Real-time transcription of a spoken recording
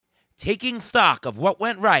taking stock of what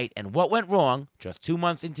went right and what went wrong just 2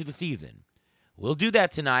 months into the season. We'll do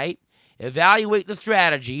that tonight, evaluate the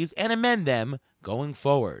strategies, and amend them going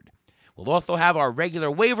forward. We'll also have our regular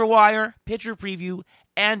waiver wire, pitcher preview,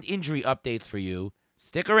 and injury updates for you.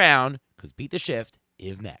 Stick around, because Beat the Shift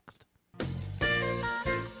is next.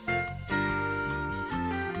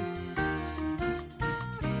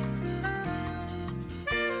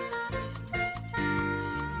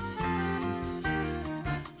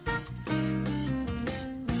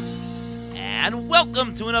 And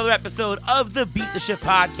welcome to another episode of the Beat the Shift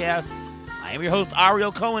podcast. I am your host,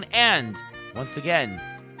 Ariel Cohen, and once again,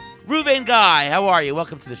 Ruvain Guy. How are you?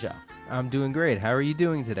 Welcome to the show. I'm doing great. How are you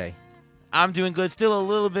doing today? I'm doing good. Still a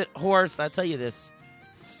little bit hoarse. I tell you this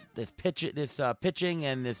pitching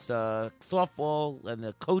and this softball and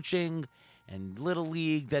the coaching and little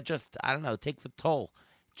league that just, I don't know, takes a toll.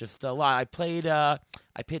 Just a lot.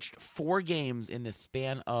 I pitched 4 games in the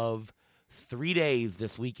span of 3 days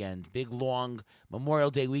this weekend. Big, long Memorial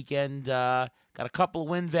Day weekend. Got a couple of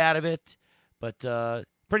wins out of it, but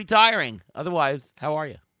pretty tiring. Otherwise, how are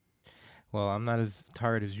you? Well, I'm not as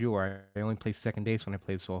tired as you are. I only play second base when I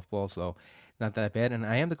play softball, so not that bad. And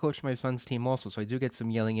I am the coach of my son's team also, so I do get some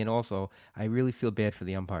yelling in also. I really feel bad for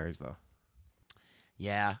the umpires, though.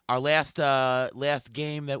 Yeah. Our last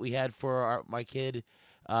game that we had for my kid,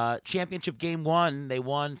 championship game 1, they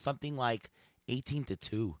won something like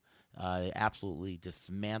 18-2. They absolutely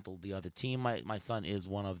dismantled the other team. My son is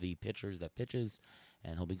one of the pitchers that pitches,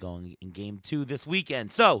 and he'll be going in game 2 this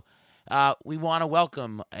weekend. So we want to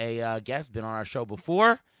welcome a guest, been on our show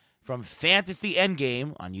before, from Fantasy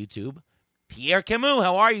Endgame on YouTube, Pierre Camus.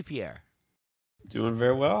 How are you, Pierre? Doing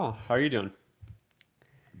very well. How are you doing?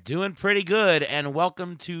 Doing pretty good, and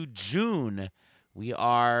welcome to June. We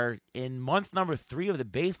are in month number 3 of the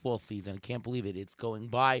baseball season. I can't believe it. It's going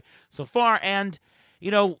by so far, and,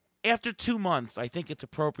 after 2 months, I think it's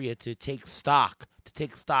appropriate to take stock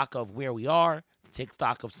of where we are, to take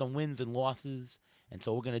stock of some wins and losses. And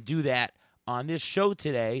so we're going to do that on this show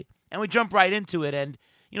today. And we jump right into it. And,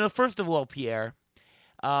 first of all, Pierre,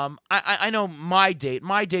 I know my date.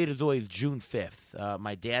 My date is always June 5th.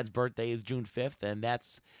 My dad's birthday is June 5th. And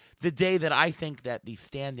that's the day that I think that the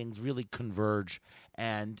standings really converge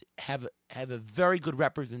and have a very good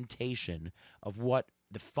representation of what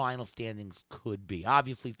the final standings could be.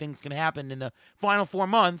 Obviously, things can happen in the final 4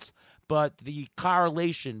 months, but the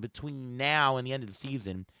correlation between now and the end of the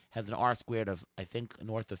season has an R-squared of, I think,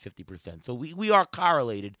 north of 50%. So we are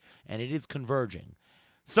correlated, and it is converging.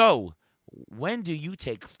 So when do you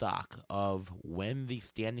take stock of when the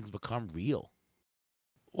standings become real?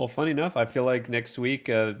 Well, funny enough, I feel like next week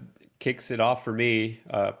kicks it off for me,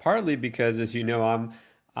 partly because, as you know,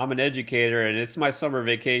 I'm an educator, and it's my summer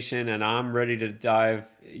vacation, and I'm ready to dive,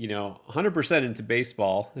 100% into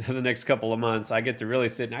baseball for the next couple of months. I get to really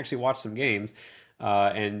sit and actually watch some games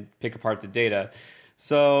and pick apart the data.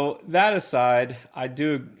 So that aside, I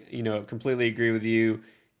do, completely agree with you.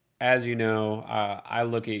 As you know, I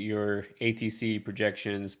look at your ATC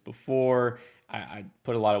projections before. I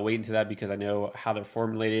put a lot of weight into that because I know how they're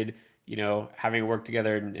formulated. Having worked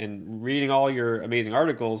together and reading all your amazing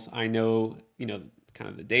articles, I know, kind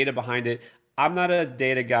of the data behind it. I'm not a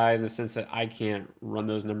data guy in the sense that I can't run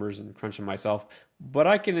those numbers and crunch them myself, but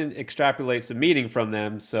I can extrapolate some meaning from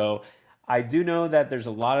them. So I do know that there's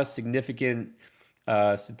a lot of significant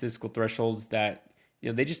statistical thresholds that,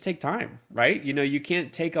 they just take time, right? You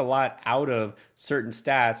can't take a lot out of certain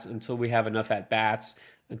stats until we have enough at-bats,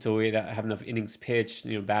 until we have enough innings pitched,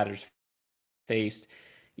 batters faced.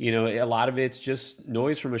 A lot of it's just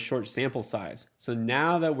noise from a short sample size. So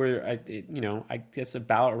now that we're, I guess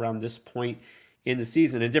about around this point in the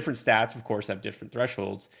season, and different stats, of course, have different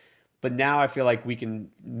thresholds. But now I feel like we can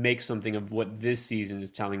make something of what this season is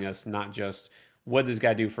telling us, not just what does this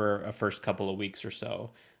guy do for a first couple of weeks or so.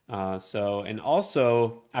 And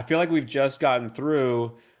also, I feel like we've just gotten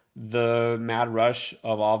through the mad rush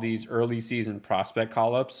of all these early season prospect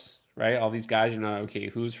call-ups, right? All these guys, okay,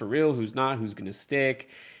 who's for real, who's not, who's going to stick.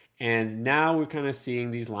 And now we're kind of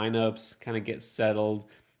seeing these lineups kind of get settled.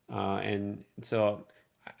 And so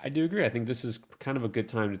I do agree. I think this is kind of a good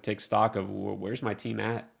time to take stock of where's my team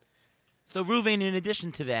at. So, Ruvain, in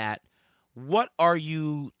addition to that, what are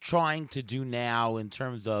you trying to do now in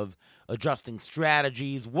terms of adjusting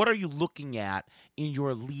strategies? What are you looking at in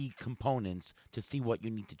your league components to see what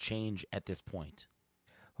you need to change at this point?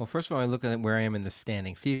 Well, first of all, I look at where I am in the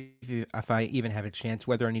standings, see if I even have a chance,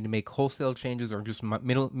 whether I need to make wholesale changes or just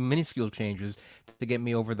minuscule changes to get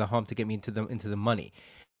me over the hump, to get me into the money.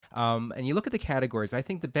 And you look at the categories. I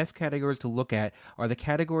think the best categories to look at are the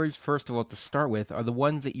categories, first of all, to start with, are the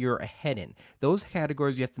ones that you're ahead in. Those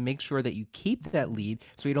categories, you have to make sure that you keep that lead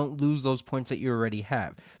so you don't lose those points that you already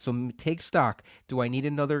have. So take stock. Do I need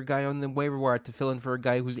another guy on the waiver wire to fill in for a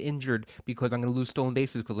guy who's injured because I'm going to lose stolen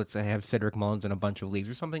bases because let's say I have Cedric Mullins in a bunch of leagues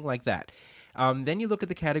or something like that? Then you look at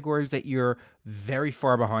the categories that you're very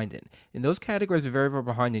far behind in. In those categories are very far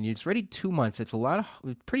behind in, it's already 2 months. It's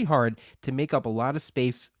pretty hard to make up a lot of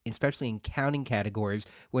space, especially in counting categories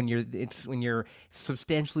when you're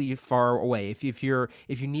substantially far away. If you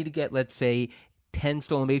need to get, let's say, 10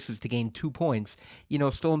 stolen bases to gain 2 points,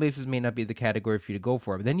 stolen bases may not be the category for you to go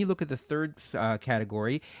for. But then you look at the third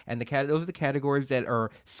category, and those are the categories that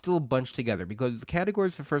are still bunched together, because the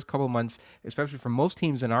categories for the first couple of months, especially for most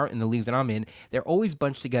teams in the leagues that I'm in, they're always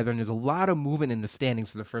bunched together, and there's a lot of movement in the standings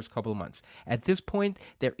for the first couple of months. At this point,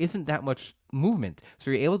 there isn't that much movement,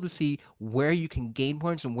 so you're able to see where you can gain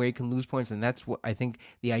points and where you can lose points, and that's what I think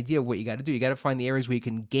the idea of what you got to do. You got to find the areas where you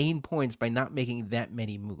can gain points by not making that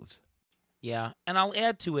many moves. Yeah, and I'll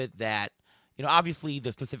add to it that, obviously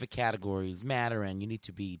the specific categories matter, and you need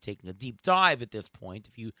to be taking a deep dive at this point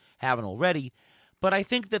if you haven't already. But I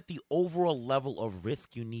think that the overall level of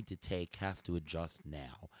risk you need to take has to adjust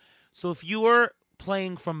now. So if you're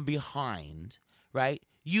playing from behind, right,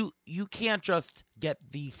 you can't just get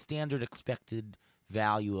the standard expected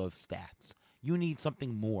value of stats. You need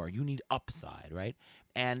something more. You need upside, right?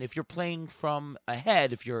 And if you're playing from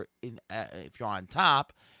ahead, if you're on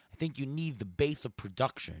top, I think you need the base of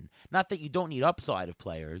production. Not that you don't need upside of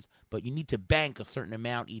players, but you need to bank a certain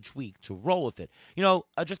amount each week to roll with it.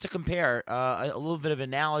 Just to compare, a little bit of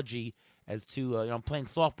analogy as to, I'm playing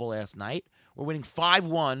softball last night. We're winning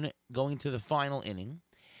 5-1 going to the final inning.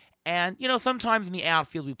 And, sometimes in the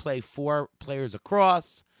outfield we play 4 players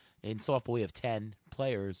across. In softball we have 10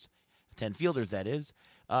 players, 10 fielders that is.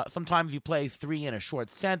 Sometimes you play 3 in a short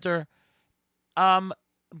center.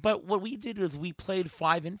 But what we did was we played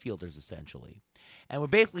 5 infielders, essentially. And we're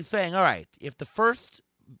basically saying, all right, if the first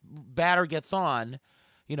batter gets on,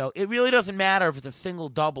 it really doesn't matter if it's a single,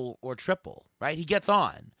 double, or triple, right? He gets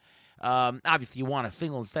on. Obviously, you want a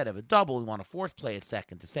single instead of a double. You want a force play at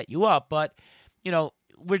second to set you up. But,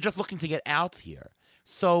 we're just looking to get outs here.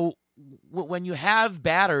 So when you have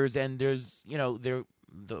batters and there's,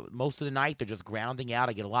 most of the night they're just grounding out.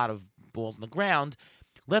 I get a lot of balls on the ground.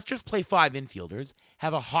 Let's just play 5 infielders,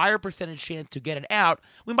 have a higher percentage chance to get it out.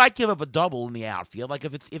 We might give up a double in the outfield. Like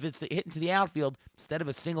if it's hit into the outfield, instead of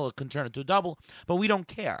a single, it can turn into a double. But we don't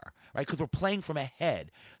care, right? Because we're playing from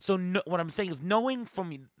ahead. So what I'm saying is, knowing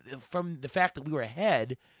from the fact that we were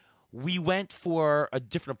ahead, we went for a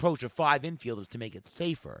different approach of 5 infielders to make it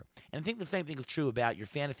safer. And I think the same thing is true about your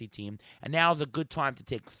fantasy team. And now is a good time to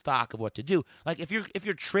take stock of what to do. Like if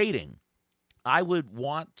you're trading, I would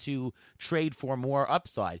want to trade for more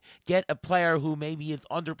upside. Get a player who maybe is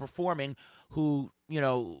underperforming, who,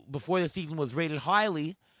 before the season was rated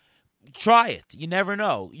highly. Try it. You never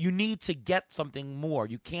know. You need to get something more.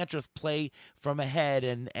 You can't just play from ahead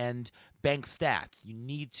and bank stats. You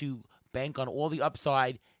need to bank on all the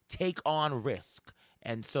upside, take on risk.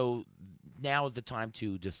 And so now is the time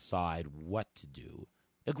to decide what to do.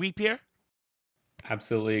 Agree, Pierre?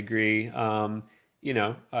 Absolutely agree.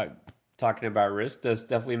 Talking about risk does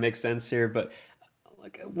definitely make sense here. But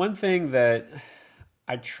one thing that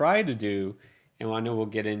I try to do, and I know we'll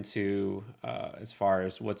get into as far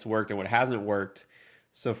as what's worked and what hasn't worked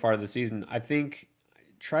so far this season, I think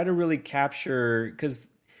try to really capture, because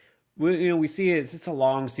we see it's a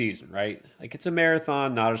long season, right? Like it's a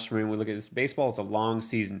marathon, not a sprint. We look at this, baseball is a long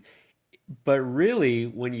season. But really,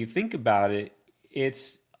 when you think about it,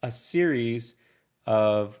 it's a series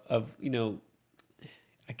of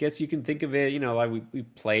I guess you can think of it, like we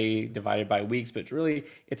play divided by weeks, but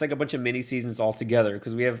it's like a bunch of mini seasons all together,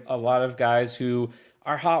 because we have a lot of guys who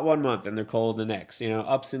are hot one month and they're cold the next,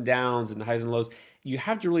 ups and downs and the highs and lows. You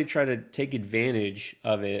have to really try to take advantage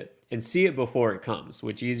of it and see it before it comes,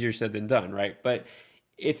 which easier said than done, right? But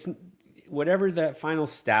it's whatever that final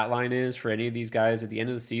stat line is for any of these guys at the end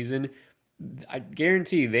of the season, I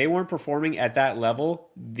guarantee they weren't performing at that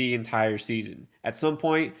level the entire season. At some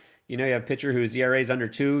point, you have a pitcher whose ERA is under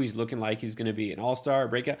 2. He's looking like he's going to be an all-star,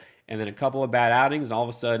 breakout, and then a couple of bad outings, and all of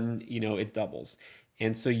a sudden, it doubles.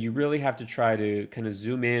 And so you really have to try to kind of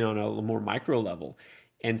zoom in on a little more micro level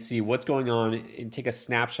and see what's going on and take a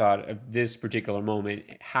snapshot of this particular moment.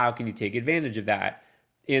 How can you take advantage of that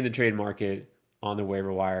in the trade market, on the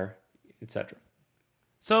waiver wire, etc.?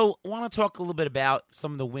 So, I want to talk a little bit about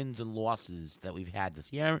some of the wins and losses that we've had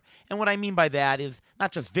this year. And what I mean by that is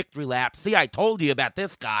not just victory laps. See, I told you about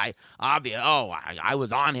this guy. I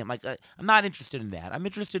was on him. I'm not interested in that. I'm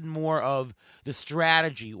interested in more of the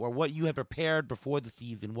strategy or what you had prepared before the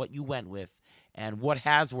season, what you went with, and what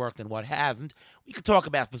has worked and what hasn't. We could talk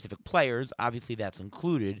about specific players. Obviously, that's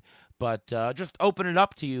included. But just open it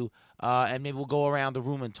up to you, and maybe we'll go around the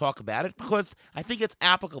room and talk about it, because I think it's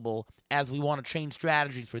applicable as we want to change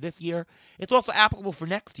strategies for this year. It's also applicable for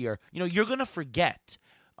next year. You're going to forget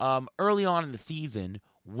early on in the season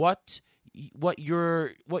what went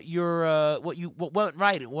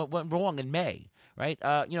right and what went wrong in May, right?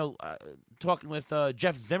 Talking with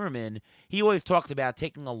Jeff Zimmerman, he always talks about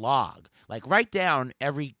taking a log, like write down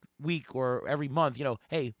every week or every month,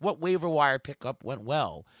 hey, what waiver wire pickup went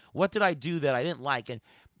well? What did I do that I didn't like? And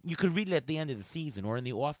you could read it at the end of the season or in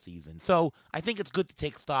the off season. So I think it's good to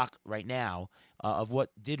take stock right now of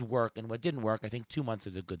what did work and what didn't work. I think 2 months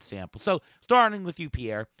is a good sample. So starting with you,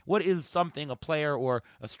 Pierre, what is something, a player or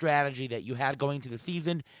a strategy that you had going to the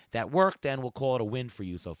season that worked, and we'll call it a win for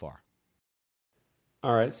you so far?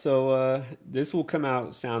 All right, so this will come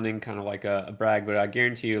out sounding kind of like a brag, but I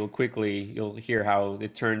guarantee you'll hear how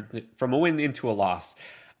it turned from a win into a loss.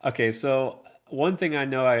 Okay, so one thing I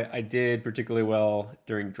know I did particularly well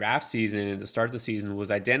during draft season and to start the season was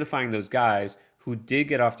identifying those guys who did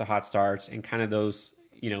get off to hot starts and kind of those,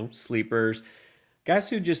 sleepers, guys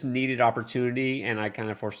who just needed opportunity, and I kind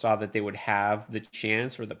of foresaw that they would have the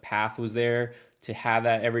chance, or the path was there to have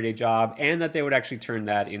that everyday job, and that they would actually turn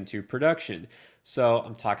that into production. So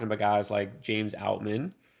I'm talking about guys like James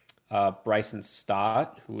Outman, Bryson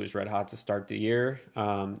Stott, who was red hot to start the year,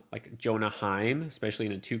 like Jonah Heim, especially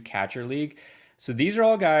in a 2-catcher league. So these are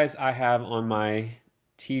all guys I have on my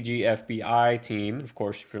TGFBI team. Of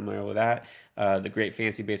course, you're familiar with that, the Great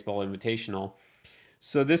Fantasy Baseball Invitational.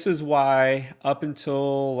 So this is why up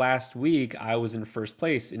until last week, I was in first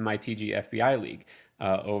place in my TGFBI league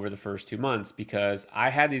over the first 2 months, because I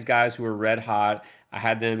had these guys who were red hot. I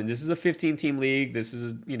had them, and this is a 15-team league. This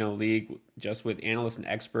is a league just with analysts and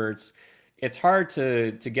experts. It's hard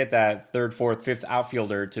to get that third, fourth, fifth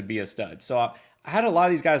outfielder to be a stud. So I had a lot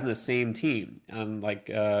of these guys on the same team, and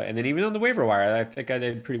then even on the waiver wire, I think I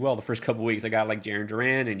did pretty well the first couple weeks. I got like Jaron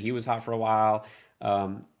Duran, and he was hot for a while.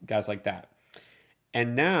 Guys like that.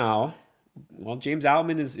 And now, well, James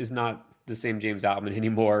Outman is not the same James Outman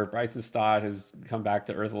anymore. Bryson Stott has come back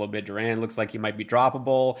to earth a little bit. Duran looks like he might be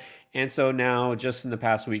droppable. And so now, just in the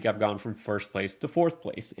past week, I've gone from first place to fourth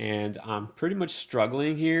place. And I'm pretty much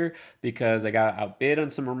struggling here because I got outbid on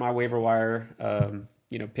some of my waiver wire,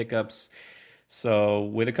 pickups. So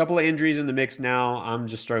with a couple of injuries in the mix now, I'm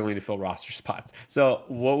just struggling to fill roster spots. So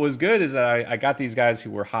what was good is that I got these guys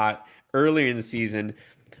who were hot earlier in the season.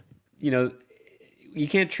 You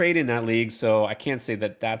can't trade in that league, so I can't say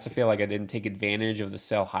that that's a fail. Like, I didn't take advantage of the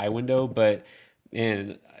sell high window, but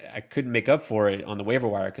I couldn't make up for it on the waiver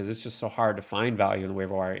wire because it's just so hard to find value in the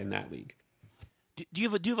waiver wire in that league. Do you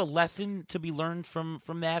have a lesson to be learned from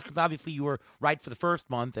that? Because obviously you were right for the first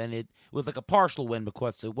month, and it was like a partial win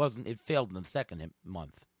because it failed in the second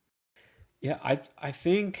month. Yeah, I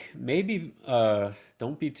think maybe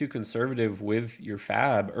don't be too conservative with your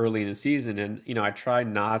fab early in the season. And, I try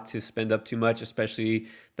not to spend up too much, especially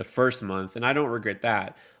the first month. And I don't regret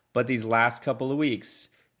that. But these last couple of weeks,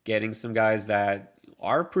 getting some guys that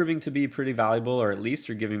are proving to be pretty valuable, or at least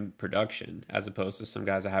are giving production, as opposed to some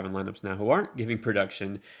guys I have in lineups now who aren't giving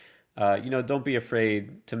production. Don't be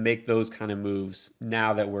afraid to make those kind of moves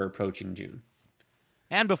now that we're approaching June.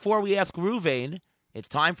 And before we ask Ruvain, it's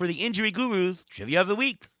time for the Injury Gurus Trivia of the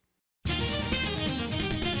Week.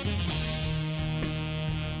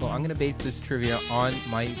 Well, I'm going to base this trivia on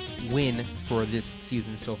my win for this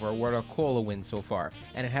season so far, what I'll call a win so far,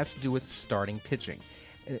 and it has to do with starting pitching.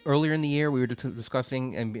 Earlier in the year, we were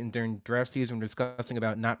discussing, and during draft season, we were discussing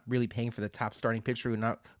about not really paying for the top starting pitcher, and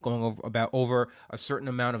not going over a certain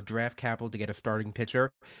amount of draft capital to get a starting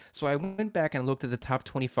pitcher. So I went back and looked at the top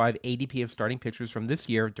 25 ADP of starting pitchers from this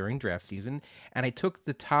year during draft season, and I took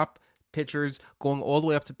the top pitchers going all the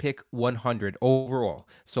way up to pick 100 overall.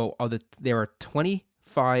 So there are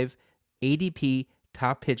 25 ADP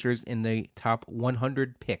top pitchers in the top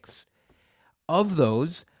 100 picks. Of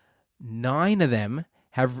those, 9 of them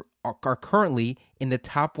are currently in the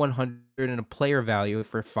top 100 in a player value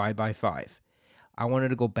for 5x5. I wanted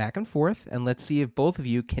to go back and forth, and let's see if both of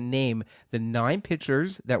you can name the 9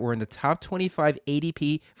 pitchers that were in the top 25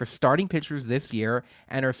 ADP for starting pitchers this year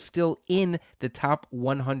and are still in the top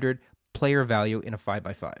 100 player value in a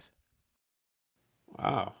 5x5.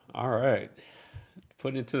 Wow. All right.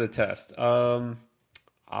 Put it to the test. I'll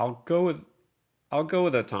go with I'll go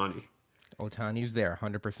with Otani. Otani's there,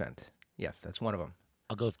 100%. Yes, that's one of them.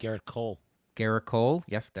 I'll go with Garrett Cole. Garrett Cole,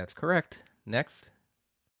 yes, that's correct. Next.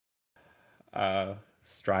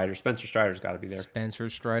 Strider. Spencer Strider's got to be there. Spencer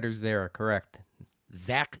Strider's there, correct.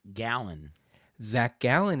 Zach Gallen. Zach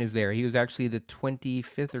Gallen is there. He was actually the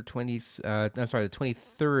 25th or the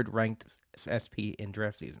 23rd ranked SP in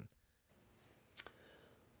draft season.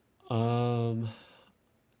 I'm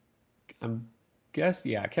Kevin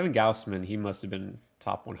Gausman. He must have been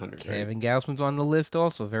top 100. Kevin Gausman's on the list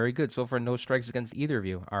also. Very good. So far, no strikes against either of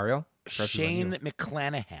you. Ariel? Shane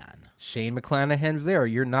McClanahan. Shane McClanahan's there.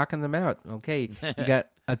 You're knocking them out. Okay. You got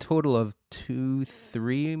a total of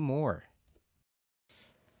 3 more.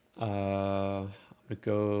 I'm going to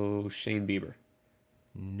go Shane Bieber.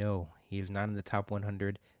 No, he is not in the top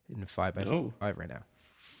 100 in 5x5 right now.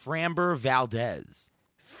 Framber Valdez.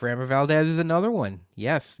 Framber Valdez is another one.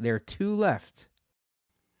 Yes, there are 2 left.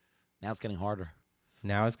 Now it's getting harder.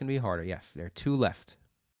 Now it's going to be harder. Yes, there are 2 left.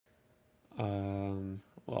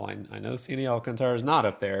 Well, I know Cine Alcantara is not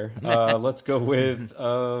up there. Let's go with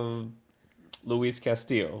Luis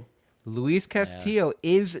Castillo. Luis Castillo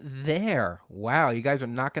is there. Wow, you guys are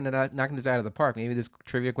knocking this out of the park. Maybe this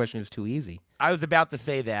trivia question is too easy. I was about to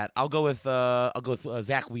say that. I'll go with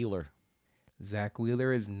Zach Wheeler. Zach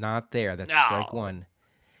Wheeler is not there. That's No. strike 1.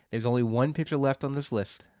 There's only 1 pitcher left on this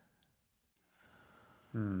list.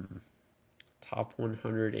 Top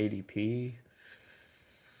 100 ADP.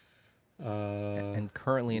 And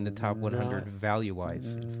currently in the top 100 value-wise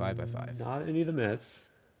in 5x5. Not any of the Mets.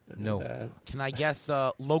 No. Can I guess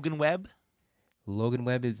Logan Webb? Logan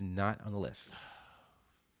Webb is not on the list.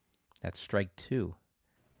 That's strike 2.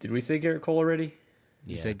 Did we say Garrett Cole already?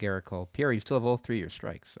 You said Garrett Cole. Pierre, you still have all 3 of your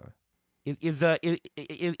strikes. So Is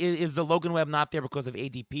the Logan Webb not there because of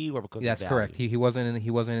ADP or because that's of value? correct. He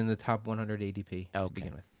wasn't in the top 100 ADP to Okay.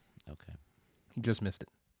 begin with. Okay. You just missed it.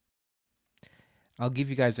 I'll give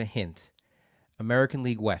you guys a hint. American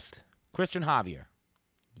League West. Christian Javier.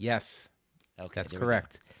 Yes, Okay, that's there we go.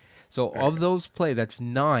 correct. So of those that's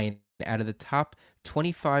 9 out of the top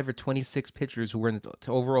 25 or 26 pitchers who were in the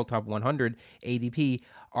overall top 100 ADP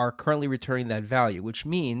are currently returning that value, which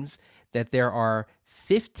means that there are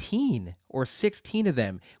 15 or 16 of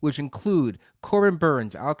them, which include Corbin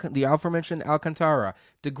Burns, the aforementioned Alcantara,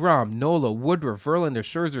 DeGrom, Nola, Woodruff, Verlander,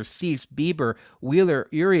 Scherzer, Cease, Bieber, Wheeler,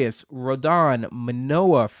 Urias, Rodon,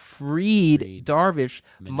 Manoah, Fried, Darvish,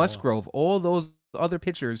 Musgrove. All those other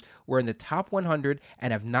pitchers were in the top 100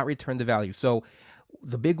 and have not returned the value. So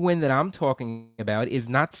the big win that I'm talking about is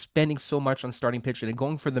not spending so much on starting pitching and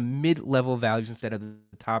going for the mid-level values instead of the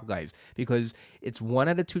top guys, because it's 1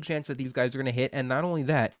 out of 2 chance that these guys are going to hit. And not only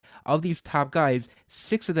that, of these top guys,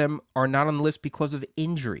 6 of them are not on the list because of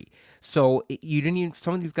injury. So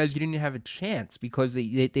some of these guys you didn't even have a chance because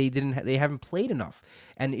they haven't played enough.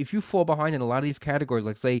 And if you fall behind in a lot of these categories,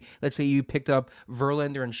 let's say you picked up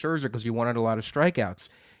Verlander and Scherzer because you wanted a lot of strikeouts,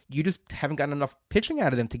 you just haven't gotten enough pitching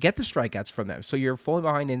out of them to get the strikeouts from them. So you're falling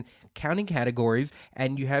behind in counting categories,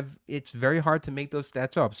 and it's very hard to make those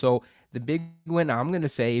stats up. So the big win I'm going to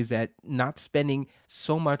say is that not spending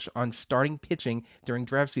so much on starting pitching during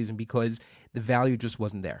draft season because the value just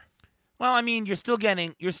wasn't there. Well, I mean, you're still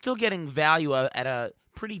getting value at a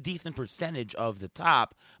pretty decent percentage of the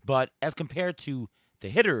top, but as compared to the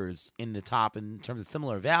hitters in the top in terms of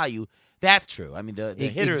similar value, that's true. I mean, the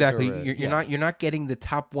hitters exactly. Are, You're not getting the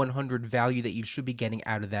top 100 value that you should be getting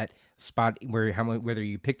out of that spot whether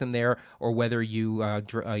you pick them there or whether you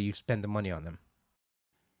spend the money on them.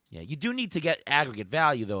 Yeah, you do need to get aggregate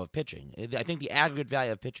value though of pitching. I think the aggregate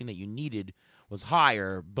value of pitching that you needed was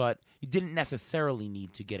higher, but you didn't necessarily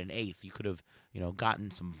need to get an ace. You could have,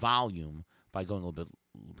 gotten some volume by going a little bit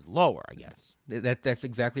lower, I guess. That's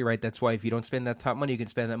exactly right. That's why if you don't spend that top money, you can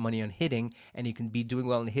spend that money on hitting, and you can be doing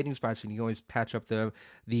well in the hitting spots, and you can always patch up the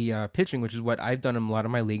pitching, which is what I've done in a lot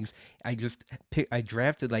of my leagues. I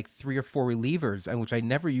drafted like 3 or 4 relievers, which I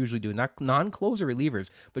never usually do, not non-closer relievers,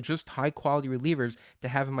 but just high-quality relievers to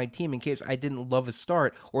have in my team in case I didn't love a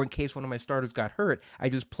start or in case one of my starters got hurt. I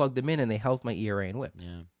just plugged them in, and they helped my ERA and WHIP.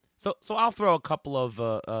 Yeah. So I'll throw a couple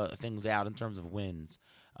of things out in terms of wins.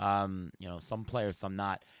 Some players, some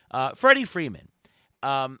not. Freddie Freeman.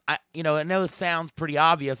 I know it sounds pretty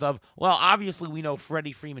obvious. Obviously we know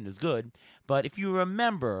Freddie Freeman is good, but if you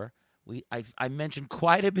remember, I mentioned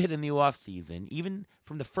quite a bit in the offseason, even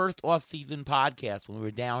from the first offseason podcast when we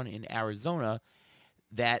were down in Arizona,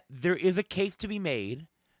 that there is a case to be made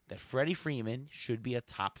that Freddie Freeman should be a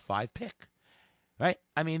top 5 pick. Right?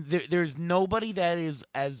 I mean, there's nobody that is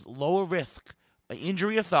as low a risk,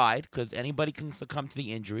 injury aside, because anybody can succumb to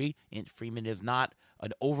the injury. And Freeman is not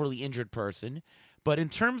an overly injured person. But in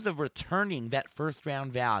terms of returning that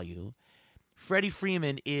first-round value, Freddie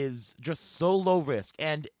Freeman is just so low risk.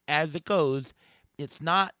 And as it goes, it's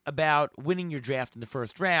not about winning your draft in the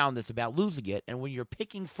first round. It's about losing it. And when you're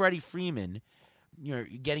picking Freddie Freeman, you're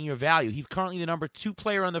getting your value. He's currently the number 2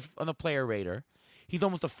 player on the player rater. He's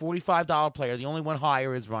almost a $45 player. The only one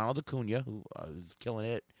higher is Ronald Acuna, who is killing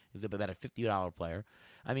it. He's about a $50 player.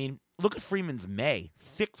 I mean, look at Freeman's May.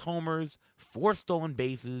 6 homers, 4 stolen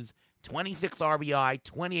bases, 26 RBI,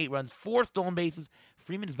 28 runs, 4 stolen bases.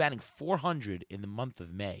 Freeman is batting .400 in the month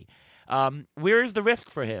of May. Where is the risk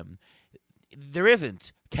for him? There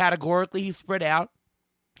isn't. Categorically, he's spread out.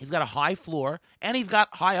 He's got a high floor, and he's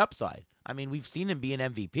got high upside. I mean, we've seen him be an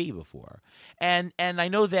MVP before. And I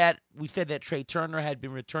know that we said that Trey Turner had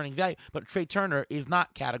been returning value, but Trey Turner is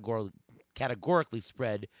not categorically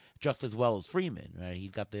spread just as well as Freeman, right?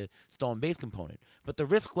 He's got the stolen base component. But the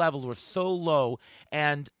risk levels were so low,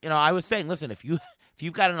 and I was saying, listen, if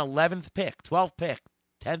you've got an 11th pick, 12th pick,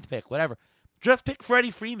 10th pick, whatever, just pick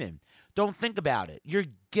Freddie Freeman. Don't think about it. You're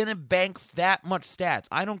going to bank that much stats.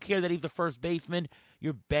 I don't care that he's a first baseman.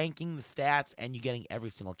 You're banking the stats, and you're getting every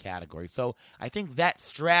single category. So I think that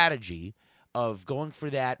strategy of going for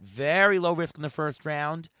that very low risk in the first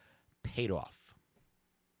round paid off.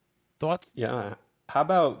 Thoughts? Yeah. How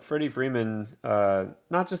about Freddie Freeman,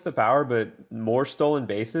 not just the power, but more stolen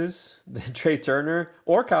bases than Trey Turner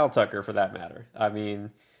or Kyle Tucker, for that matter? I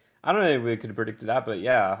mean, I don't know if we could have predicted that, but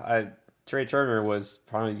yeah, Trey Turner was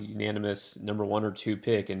probably unanimous number 1 or 2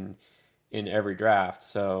 pick in every draft.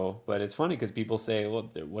 So, but it's funny because people say, well,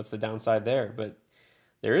 what's the downside there? But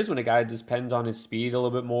there is when a guy depends on his speed a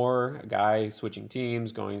little bit more, a guy switching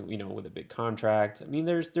teams, going, with a big contract. I mean,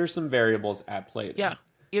 there's some variables at play there. Yeah.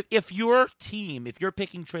 If your team, if you're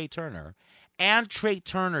picking Trey Turner and Trey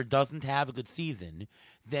Turner doesn't have a good season,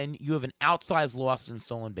 then you have an outsized loss in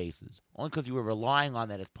stolen bases, only because you were relying on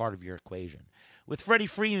that as part of your equation. With Freddie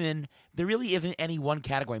Freeman, there really isn't any one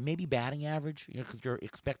category. Maybe batting average, because you're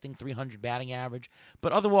expecting 300 batting average.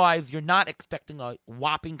 But otherwise, you're not expecting a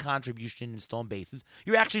whopping contribution in stolen bases.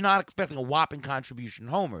 You're actually not expecting a whopping contribution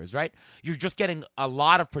in homers, right? You're just getting a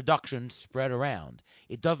lot of production spread around.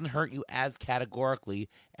 It doesn't hurt you as categorically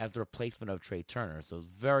as the replacement of Trey Turner. So it's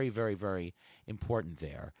very, very, very important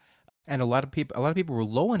there. And a lot of people were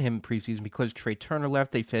low on him preseason because Trey Turner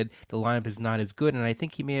left. They said the lineup is not as good, and I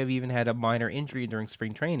think he may have even had a minor injury during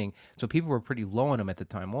spring training. So people were pretty low on him at the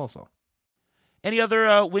time also. Any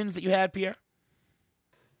other wins that you had, Pierre?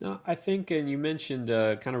 No, I think, and you mentioned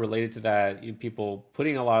kind of related to that, people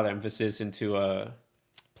putting a lot of emphasis into a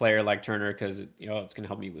player like Turner because it's going to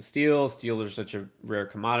help me with steals. Steals are such a rare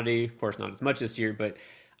commodity. Of course, not as much this year, but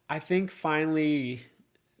I think finally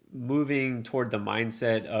moving toward the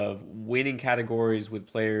mindset of winning categories with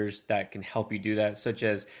players that can help you do that, such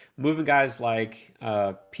as moving guys like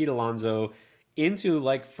Pete Alonso into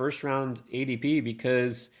like first round ADP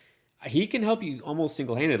because he can help you almost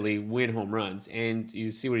single-handedly win home runs. And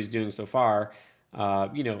you see what he's doing so far.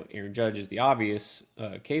 Aaron Judge is the obvious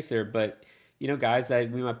case there, but guys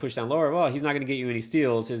that we might push down lower, well, he's not going to get you any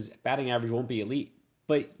steals. His batting average won't be elite,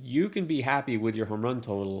 but you can be happy with your home run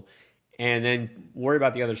total and then worry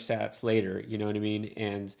about the other stats later, you know what I mean?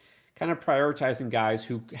 And kind of prioritizing guys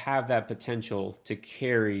who have that potential to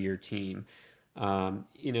carry your team.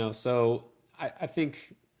 So I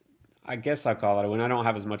think, I guess I'll call it when I don't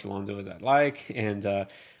have as much Alonso as I'd like. And I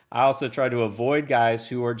also try to avoid guys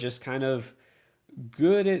who are just kind of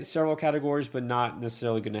good at several categories, but not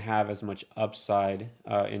necessarily going to have as much upside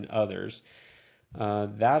in others.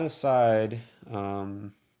 That aside,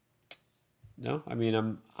 no, I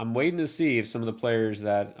mean, I'm waiting to see if some of the players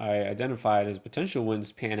that I identified as potential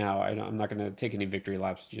wins pan out. I'm not going to take any victory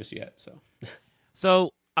laps just yet.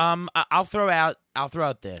 So I'll throw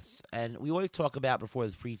out this, and we always talk about before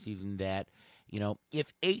the preseason that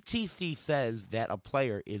if ATC says that a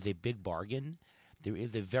player is a big bargain, there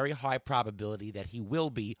is a very high probability that he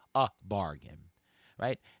will be a bargain,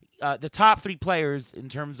 right? The top 3 players in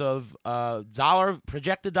terms of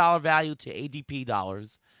projected dollar value to ADP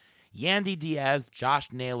dollars. Yandy Diaz,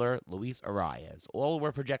 Josh Naylor, Luis Arias. All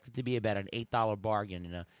were projected to be about an $8 bargain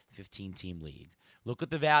in a 15-team league. Look at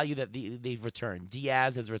the value that they've returned.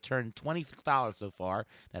 Diaz has returned $26 so far.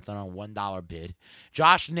 That's on a $1 bid.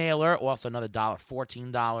 Josh Naylor, also another $1,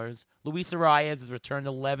 $14. Luis Arias has returned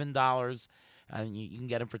 $11. You can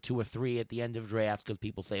get him for 2 or 3 at the end of drafts because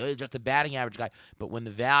people say, oh, he's just a batting average guy. But when the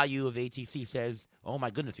value of ATC says, oh,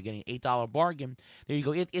 my goodness, you're getting an $8 bargain, there you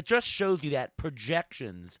go. It just shows you that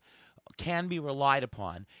projections can be relied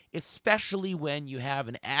upon, especially when you have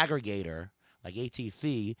an aggregator like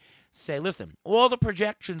ATC say, listen, all the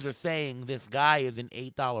projections are saying this guy is an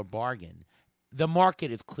 $8 bargain. the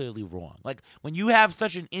market is clearly wrong. Like, when you have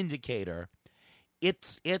such an indicator,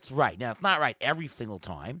 it's right. Now, it's not right every single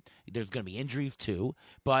time. There's going to be injuries too,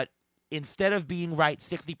 but instead of being right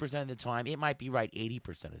 60% of the time, it might be right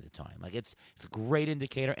 80% of the time. Like, it's a great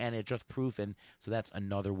indicator, and it's just proof, and so that's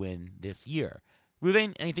another win this year.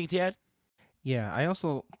 Ruvain, anything to add? Yeah, I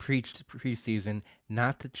also preached preseason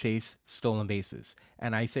not to chase stolen bases.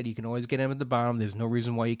 And I said you can always get them at the bottom. There's no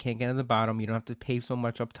reason why you can't get them at the bottom. You don't have to pay so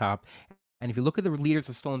much up top. And if you look at the leaders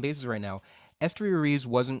of stolen bases right now, Esteury Ruiz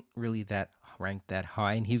wasn't really that ranked that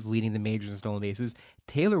high, and he's leading the majors in stolen bases.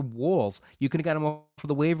 Taylor Walls, you could have got him off for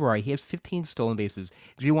the waiver wire. He has 15 stolen bases.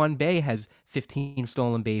 Ji-Hwan Bae has 15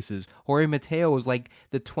 stolen bases. Jorge Mateo was like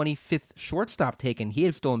the 25th shortstop taken. He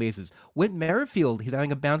has stolen bases. Whit Merrifield, he's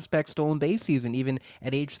having a bounce-back stolen base season, even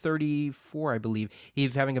at age 34, I believe.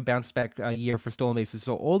 He's having a bounce-back year for stolen bases.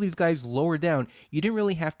 So all these guys lower down, you didn't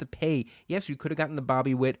really have to pay. Yes, you could have gotten the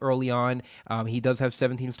Bobby Witt early on. He does have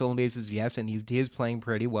 17 stolen bases, yes, and he is playing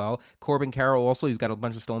pretty well. Corbin Carroll also, he's got a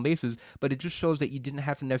bunch of stolen bases, but it just shows that you didn't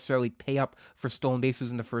have to necessarily pay up for stolen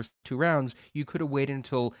bases in the first 2 rounds. You could have waited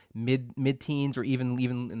until mid-teens or even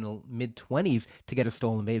in the mid-20s to get a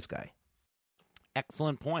stolen base guy.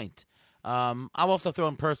 Excellent point. I'll also throw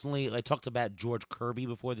in personally, I talked about George Kirby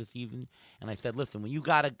before the season, and I said, listen, when you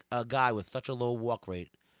got a guy with such a low walk rate,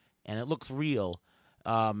 and it looks real,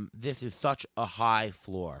 this is such a high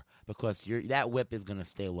floor because that whip is going to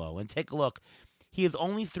stay low. And take a look. He has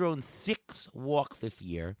only thrown 6 walks this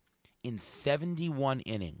year in 71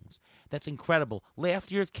 innings. That's incredible.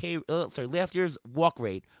 Last year's walk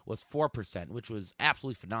rate was 4%, which was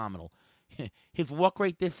absolutely phenomenal. His walk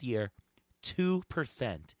rate this year,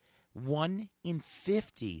 2%. 1 in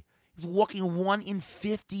 50. He's walking 1 in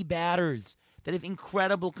 50 batters. That is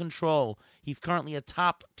incredible control. He's currently a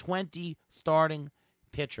top 20 starting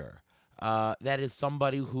pitcher. That is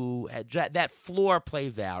somebody who that floor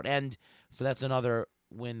plays out, and so that's another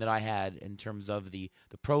win that I had in terms of the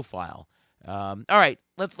profile. All right,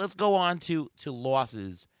 let's go on to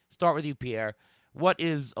losses. Start with you, Pierre. What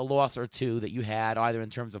is a loss or two that you had either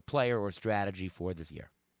in terms of player or strategy for this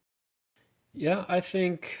year? Yeah, I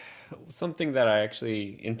think something that I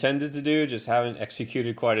actually intended to do, just haven't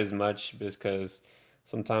executed quite as much because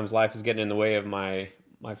sometimes life is getting in the way of my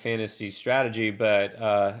fantasy strategy, but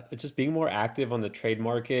it's just being more active on the trade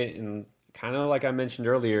market and kind of like I mentioned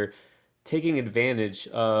earlier, taking advantage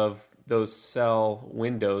of those sell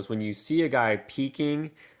windows. When you see a guy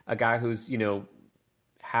peaking, a guy who's,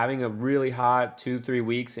 having a really hot 2-3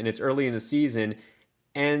 weeks and it's early in the season,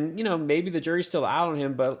 and, maybe the jury's still out on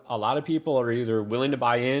him, but a lot of people are either willing to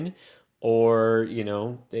buy in or,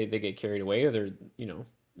 they get carried away, or they're,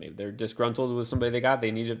 maybe they're disgruntled with somebody they got.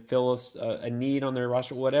 They need to fill a need on their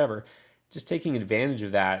roster, whatever. Just taking advantage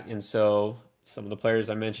of that. And so some of the players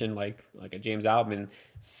I mentioned, like a James Outman,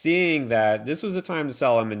 seeing that this was a time to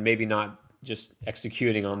sell him and maybe not just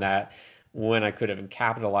executing on that when I could have been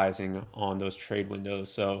capitalizing on those trade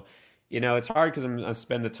windows. So, it's hard because I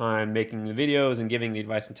spend the time making the videos and giving the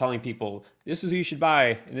advice and telling people this is who you should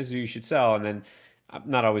buy and this is who you should sell. And then I'm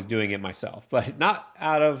not always doing it myself, but not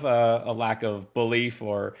out of a lack of belief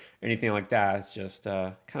or anything like that. It's just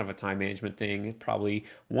kind of a time management thing. Probably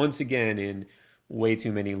once again in way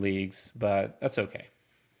too many leagues, but that's okay.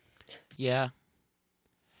 Yeah.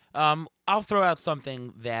 I'll throw out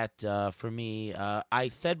something that for me, I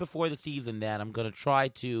said before the season that I'm going to try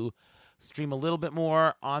to stream a little bit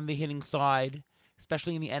more on the hitting side,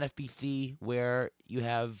 especially in the NFBC where you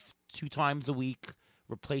have 2 times a week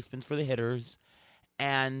replacements for the hitters,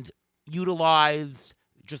 and utilize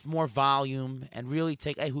just more volume and really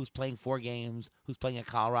take who's playing 4 games, who's playing at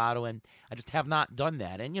Colorado, and I just have not done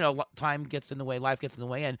that. And, time gets in the way, life gets in the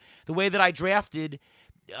way, and the way that I drafted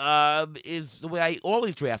is the way I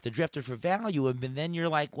always drafted for value, and then you're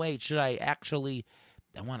like, wait, should I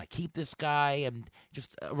want to keep this guy, and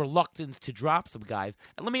just a reluctance to drop some guys.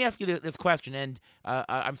 And let me ask you this question, and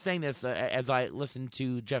I'm saying this as I listen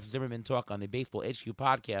to Jeff Zimmerman talk on the Baseball HQ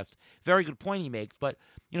podcast. Very good point he makes. But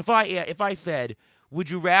if I said, who would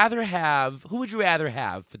you rather have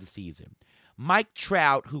for the season? Mike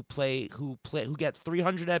Trout, who gets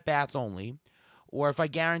 300 at bats only, or if I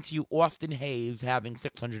guarantee you Austin Hayes having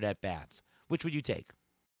 600 at bats, which would you take?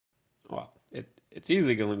 Well, it's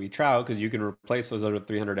easily going to be Trout because you can replace those other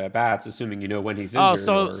 300 at bats, assuming you know when he's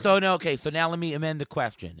injured. So now let me amend the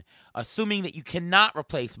question. Assuming that you cannot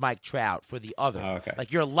replace Mike Trout for the other, okay.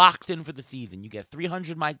 Like you're locked in for the season, you get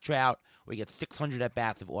 300 Mike Trout or you get 600 at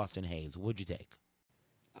bats of Austin Hayes. What'd you take?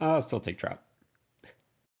 I'll still take Trout.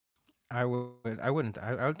 I wouldn't.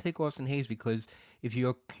 I would take Austin Hayes because if you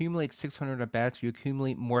accumulate 600 at bats, you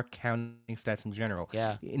accumulate more counting stats in general.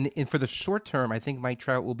 Yeah. And for the short term, I think Mike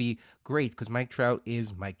Trout will be great because Mike Trout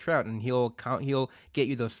is Mike Trout, and he'll get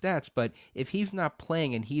you those stats. But if he's not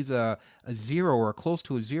playing and he's a zero or close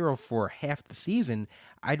to a zero for half the season,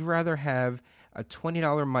 I'd rather have a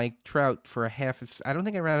 $20 Mike Trout for a half. I don't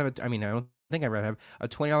think I'd rather have. I don't think I'd rather have a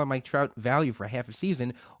 $20 Mike Trout value for half a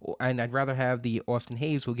season, and I'd rather have the Austin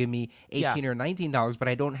Hayes who'll give me Yeah. $18 or $19, but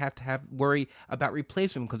I don't have to worry about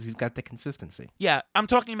replacing him because he's got the consistency. Yeah, I'm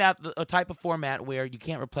talking about a type of format where you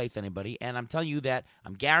can't replace anybody, and I'm telling you that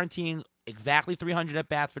I'm guaranteeing exactly 300 at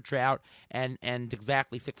bats for Trout and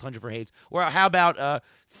exactly 600 for Hayes. Or how about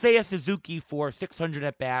Seiya Suzuki for 600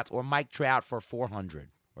 at bats, or Mike Trout for 400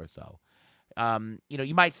 or so.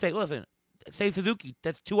 You might say, listen, say Suzuki,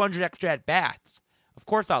 that's 200 extra at bats. Of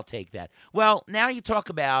course I'll take that. Well, now you talk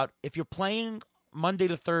about if you're playing Monday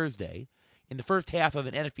to Thursday in the first half of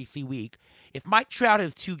an NFBC week, if Mike Trout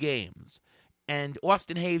has 2 games and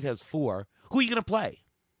Austin Hayes has 4, who are you going to play?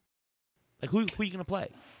 Like, who are you going to play?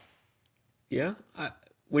 Yeah.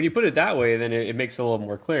 When you put it that way, then it makes it a little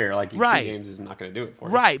more clear. Like, Right. 2 games is not going to do it for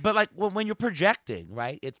you. Right, but like when you're projecting,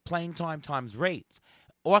 right, it's playing time times rates.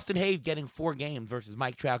 Austin Hayes getting 4 games versus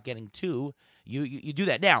Mike Trout getting 2. You do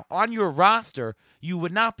that. Now, on your roster, you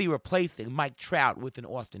would not be replacing Mike Trout with an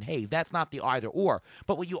Austin Hayes. That's not the either or.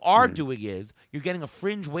 But what you are doing is you're getting a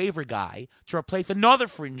fringe waiver guy to replace another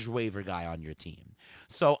fringe waiver guy on your team.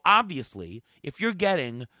 So obviously, if you're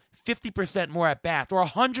getting 50% more at bats or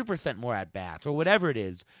 100% more at bats or whatever it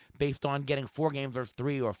is based on getting 4 games versus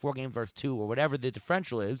 3 or 4 games versus 2 or whatever the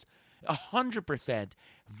differential is, 100%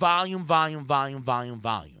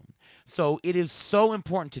 volume. So it is so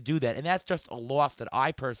important to do that, and that's just a loss that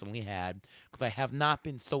I personally had because I have not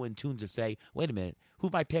been so in tune to say, wait a minute, who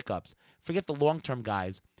are my pickups? Forget the long-term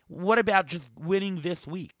guys. What about just winning this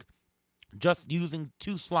week? Just using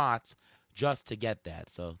 2 slots just to get that.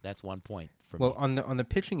 So that's 1 point for me. Well, on the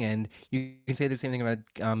pitching end, you can say the same thing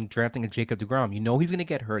about drafting a Jacob deGrom. You know he's going to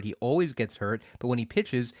get hurt. He always gets hurt, but when he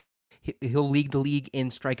pitches, he'll lead the league in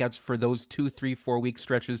strikeouts for those 2, 3, 4 week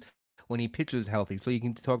stretches when he pitches healthy. So you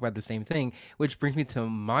can talk about the same thing, which brings me to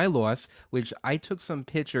my loss, which I took some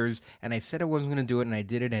pitchers, and I said I wasn't going to do it, and I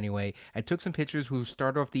did it anyway. I took some pitchers who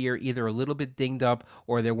started off the year either a little bit dinged up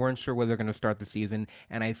or they weren't sure whether they're going to start the season,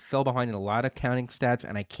 and I fell behind in a lot of counting stats,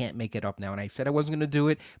 and I can't make it up now. And I said I wasn't going to do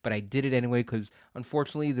it, but I did it anyway because,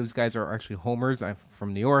 unfortunately, those guys are actually homers. I'm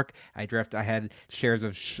from New York. I had shares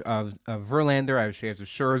of Verlander. I had shares of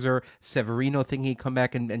Scherzer, Severino, thinking he'd come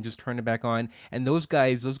back and just turn it back on. And those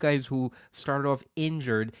guys who started off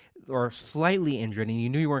injured or slightly injured, and you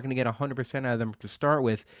knew you weren't going to get 100% out of them to start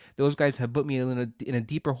with, those guys have put me in a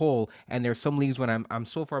deeper hole. And there's some leagues when I'm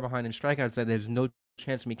so far behind in strikeouts that there's no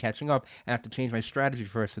chance of me catching up, and I have to change my strategy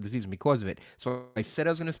for the rest of the season because of it. So I said I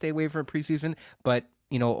was going to stay away from preseason, but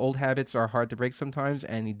old habits are hard to break sometimes,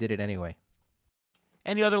 and he did it anyway.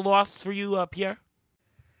 Any other loss for you, Pierre?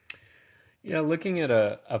 Yeah, looking at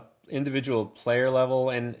a individual player level,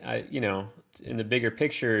 and in the bigger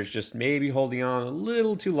picture, is just maybe holding on a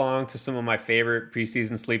little too long to some of my favorite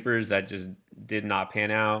preseason sleepers that just did not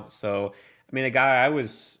pan out. So, a guy I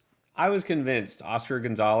was convinced Oscar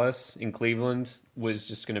Gonzalez in Cleveland was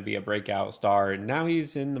just going to be a breakout star, and now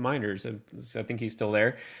he's in the minors. I think he's still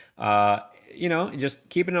there. Just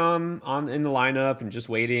keeping him on in the lineup and just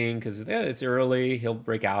waiting because it's early. He'll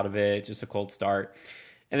break out of it. Just a cold start.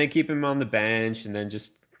 And then keep him on the bench and then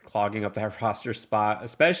just clogging up that roster spot,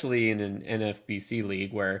 especially in an NFBC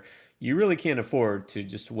league where you really can't afford to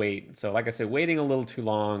just wait. So like I said, waiting a little too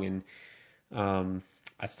long, and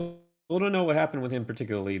I still don't know what happened with him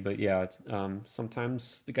particularly, but yeah,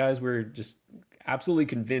 sometimes the guys we're just absolutely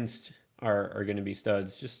convinced are going to be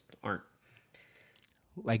studs just aren't.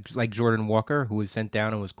 Like Jordan Walker, who was sent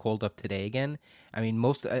down and was called up today again.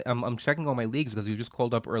 I'm checking all my leagues because he was just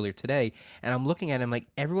called up earlier today, and I'm looking at him like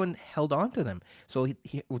everyone held on to them. So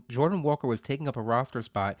Jordan Walker was taking up a roster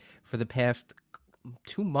spot for the past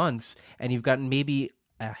 2 months, and you've gotten maybe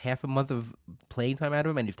a half a month of playing time out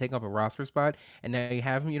of him, and he's taking up a roster spot, and now you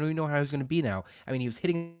have him. You know how he's going to be now. He was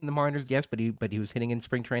hitting in the minors, yes, but he was hitting in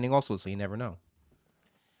spring training also, so you never know.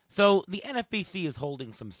 So the NFBC is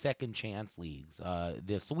holding some second chance leagues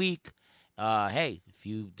this week. Hey, if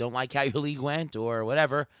you don't like how your league went or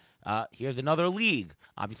whatever, here's another league.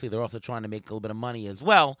 Obviously, they're also trying to make a little bit of money as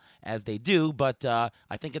well, as they do, but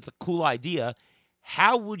I think it's a cool idea.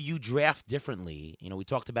 How would you draft differently? We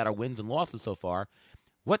talked about our wins and losses so far.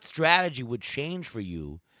 What strategy would change for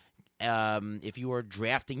you if you were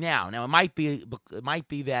drafting now? Now, it might be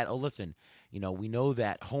that, listen, we know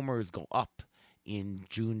that homers go up in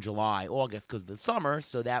June, July, August because of the summer,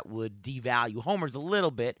 so that would devalue homers a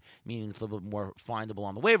little bit, meaning it's a little bit more findable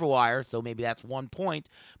on the waiver wire, so maybe that's 1 point.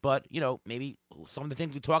 But, maybe some of the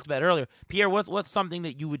things we talked about earlier. Pierre, what's something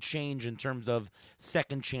that you would change in terms of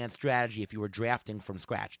second chance strategy if you were drafting from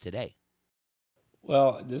scratch today?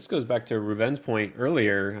 Well, this goes back to Ruven's point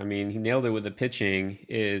earlier. I mean, he nailed it with the pitching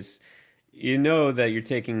is that you're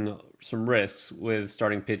taking some risks with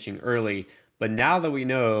starting pitching early. But now that we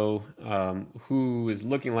know who is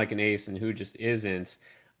looking like an ace and who just isn't,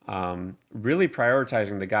 really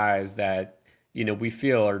prioritizing the guys that, we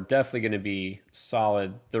feel are definitely going to be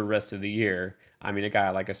solid the rest of the year. I mean, a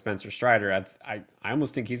guy like a Spencer Strider, I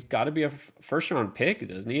almost think he's got to be a first-round pick,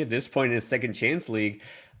 doesn't he? At this point in a second chance league,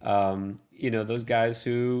 those guys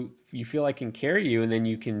who you feel like can carry you and then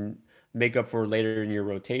you can make up for later in your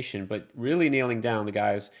rotation. But really nailing down the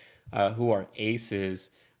guys who are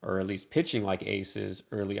aces, or at least pitching like aces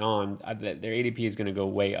early on, their ADP is going to go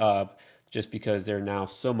way up just because they're now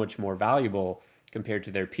so much more valuable compared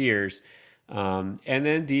to their peers. And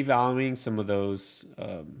then devaluing some of those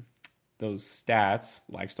stats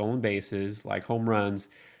like stolen bases, like home runs,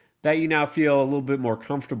 that you now feel a little bit more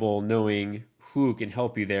comfortable knowing who can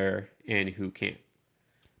help you there and who can't.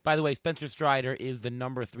 By the way, Spencer Strider is the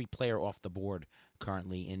number 3 player off the board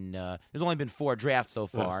currently. There's only been 4 drafts so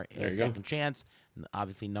far. Second chance,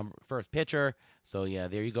 obviously first pitcher. So yeah,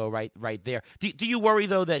 there you go, right there. Do you worry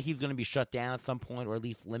though that he's going to be shut down at some point, or at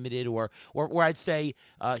least limited, or I'd say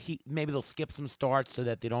maybe they'll skip some starts so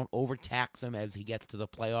that they don't overtax him as he gets to the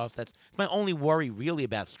playoffs? That's my only worry really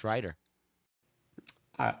about Strider.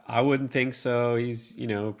 I wouldn't think so. He's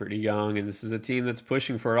pretty young, and this is a team that's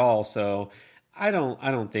pushing for it all. So I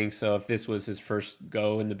don't think so. If this was his first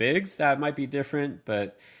go in the bigs, that might be different.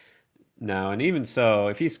 But no, and even so,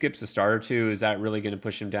 if he skips a start or two, is that really going to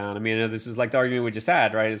push him down? I mean, I know this is like the argument we just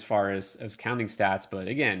had, right, as far as counting stats. But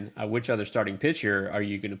again, which other starting pitcher are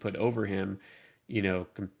you going to put over him?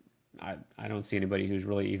 I don't see anybody who's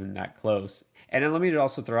really even that close. And then let me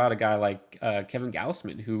also throw out a guy like Kevin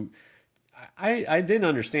Gausman, who I didn't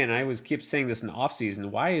understand. I keep saying this in the offseason.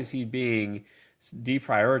 Why is he being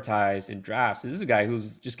deprioritized in drafts? This is a guy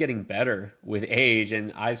who's just getting better with age,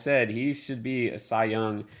 and I said he should be a Cy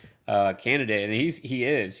Young candidate, and he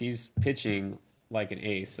is. He's pitching like an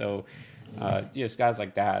ace. So just guys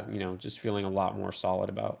like that, just feeling a lot more solid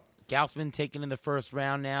about. Gausman taken in the first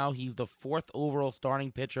round now. He's the 4th overall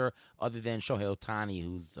starting pitcher other than Shohei Ohtani,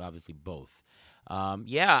 who's obviously both. I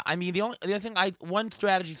mean, the other thing, one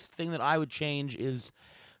strategy thing that I would change is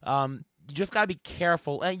you just got to be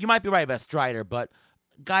careful. And you might be right about Strider, but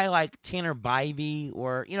a guy like Tanner Bivey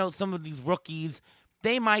or, some of these rookies,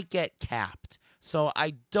 they might get capped. So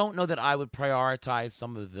I don't know that I would prioritize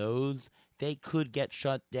some of those. They could get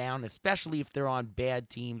shut down, especially if they're on bad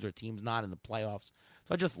teams or teams not in the playoffs.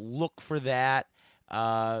 So I just look for that,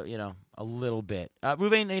 a little bit.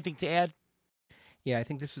 Ruvain, anything to add? Yeah, I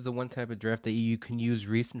think this is the one type of draft that you can use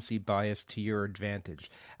recency bias to your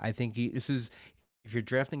advantage. I think this is, if you're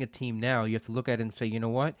drafting a team now, you have to look at it and say, you know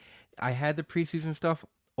what? I had the preseason stuff.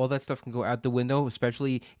 All that stuff can go out the window,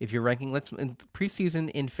 especially if you're ranking. In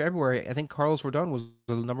preseason in February, I think Carlos Rodon was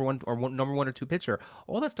the number 1 or 2 pitcher.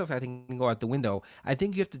 All that stuff I think can go out the window. I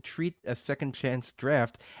think you have to treat a second chance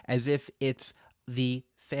draft as if it's the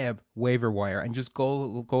fab waiver wire and just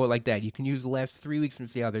go it like that. You can use the last 3 weeks and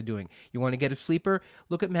see how they're doing. You want to get a sleeper?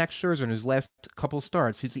 Look at Max Scherzer in his last couple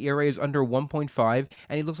starts. His ERA is under 1.5,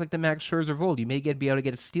 and he looks like the Max Scherzer of old. You may be able to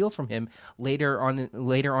get a steal from him later on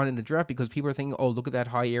in the draft because people are thinking, oh, look at that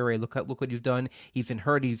high ERA. Look what he's done. He's been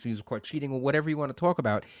hurt. He's caught cheating, or whatever you want to talk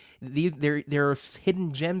about. There are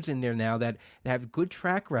hidden gems in there now that have good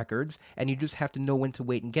track records, and you just have to know when to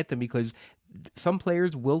wait and get them because some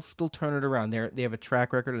players will still turn it around. They have a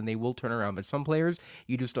track record and they will turn around. But some players,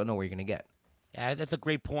 you just don't know where you're going to get. Yeah, that's a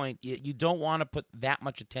great point. You don't want to put that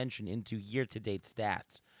much attention into year-to-date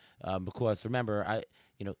stats because, remember,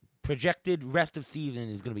 projected rest of season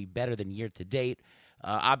is going to be better than year-to-date.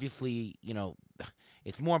 Obviously,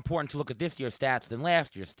 it's more important to look at this year's stats than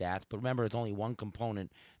last year's stats. But remember, it's only one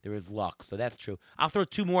component. There is luck. So that's true. I'll throw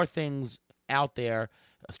 2 more things out there,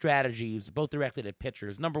 strategies, both directed at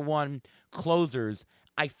pitchers. Number 1, closers.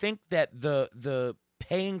 I think that the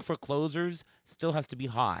paying for closers still has to be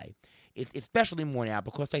high, especially more now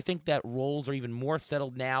because I think that roles are even more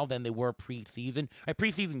settled now than they were preseason. Right,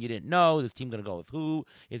 preseason, you didn't know this team going to go with who.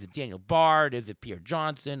 Is it Daniel Bard? Is it Pierre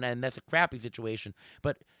Johnson? And that's a crappy situation.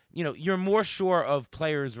 But you're more sure of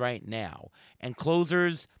players right now. And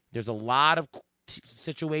closers, there's a lot of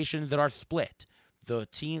situations that are split. The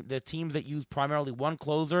teams that use primarily one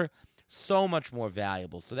closer, so much more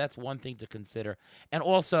valuable. So that's one thing to consider. And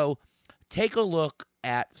also, take a look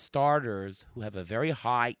at starters who have a very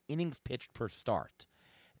high innings pitched per start.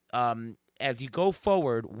 As you go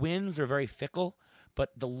forward, wins are very fickle, but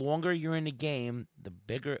the longer you're in a game, the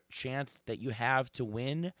bigger chance that you have to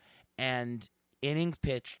win. And innings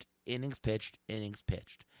pitched, innings pitched, innings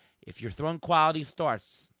pitched. If you're throwing quality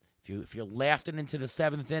starts, if you're lasting into the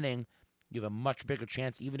seventh inning, you have a much bigger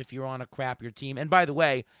chance, even if you're on a crappier team. And by the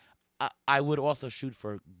way, I would also shoot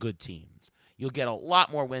for good teams. You'll get a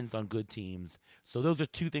lot more wins on good teams. So those are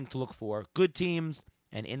two things to look for: good teams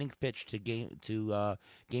and innings pitched to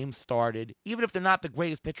games started. Even if they're not the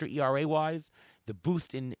greatest pitcher ERA wise, the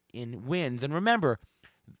boost in wins. And remember,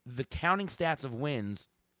 the counting stats of wins,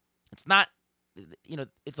 it's not,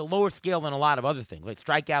 it's a lower scale than a lot of other things. Like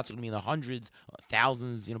strikeouts are going to be in the hundreds,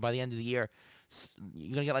 thousands. By the end of the year,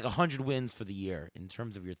 you're going to get like 100 wins for the year in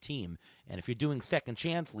terms of your team. And if you're doing second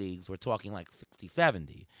chance leagues, we're talking like 60,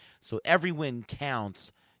 70. So every win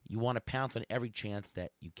counts. You want to pounce on every chance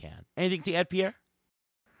that you can. Anything to add, Pierre?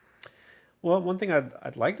 Well, one thing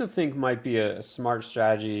I'd like to think might be a smart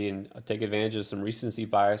strategy and take advantage of some recency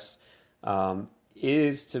bias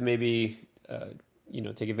is to maybe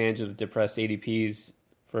take advantage of depressed ADPs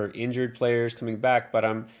for injured players coming back. But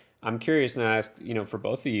I'm curious and I ask for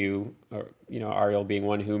both of you, or Ariel being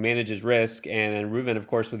one who manages risk, and then Reuven, of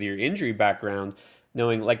course, with your injury background,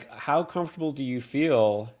 knowing like how comfortable do you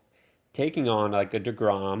feel taking on like a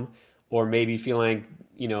DeGrom, or maybe feeling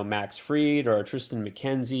Max Fried or a Tristan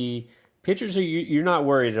McKenzie. Pitchers you're not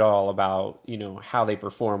worried at all about, how they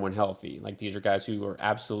perform when healthy. Like these are guys who are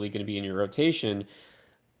absolutely going to be in your rotation.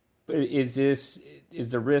 But is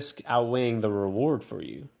the risk outweighing the reward for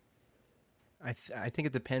you? I think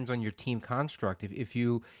it depends on your team construct. If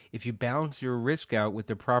you balance your risk out with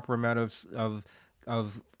the proper amount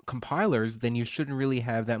of compilers, then you shouldn't really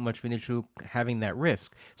have that much of an issue having that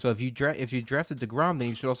risk. So if you drafted DeGrom, then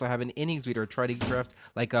you should also have an innings leader. Try to draft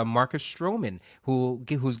like a Marcus Stroman,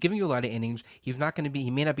 who's giving you a lot of innings. He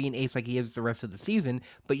may not be an ace like he is the rest of the season,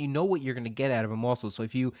 but you know what you're going to get out of him also. So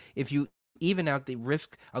if you even out the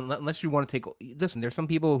risk, unless you want to listen, there's some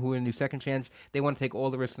people who in the second chance, they want to take all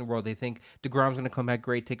the risks in the world. They think DeGrom's going to come back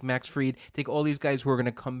great, take Max Fried, take all these guys who are going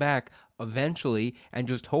to come back eventually and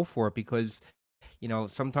just hope for it because,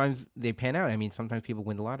 sometimes they pan out. I mean, sometimes people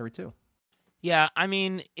win the lottery too. Yeah, I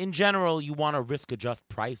mean, in general, you want to risk adjust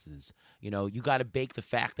prices. You got to bake the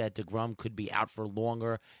fact that DeGrom could be out for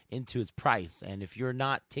longer into his price. And if you're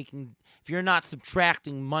not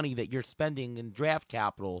subtracting money that you're spending in draft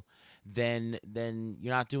capital, then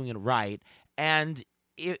you're not doing it right. And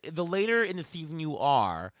the later in the season you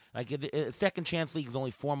are, like a second chance league is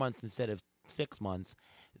only 4 months instead of 6 months,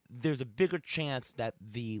 there's a bigger chance that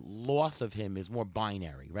the loss of him is more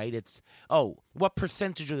binary, right? It's, what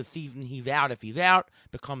percentage of the season he's out, if he's out,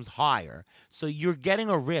 becomes higher. So you're getting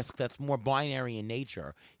a risk that's more binary in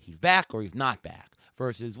nature. He's back or he's not back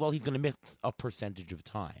versus, he's going to miss a percentage of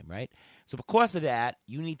time, right? So because of that,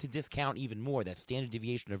 you need to discount even more. That standard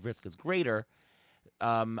deviation of risk is greater.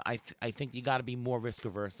 I think you got to be more risk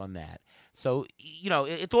averse on that. So,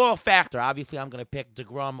 it's all a factor. Obviously, I'm going to pick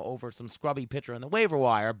DeGrom over some scrubby pitcher on the waiver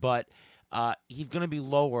wire, but he's going to be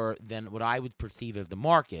lower than what I would perceive as the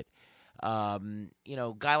market. Guy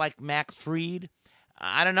like Max Fried,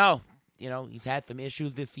 I don't know. He's had some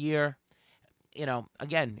issues this year.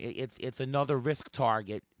 Again, it's another risk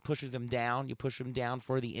target. Pushes him down. You push him down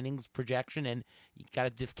for the innings projection, and you got to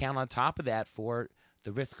discount on top of that for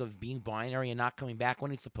the risk of being binary and not coming back when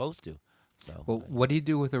he's supposed to. So, what do you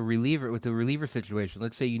do with a reliever situation?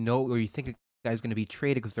 Let's say or you think a guy's going to be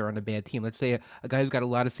traded because they're on a bad team. Let's say a guy who's got a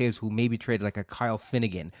lot of saves who may be traded, like a Kyle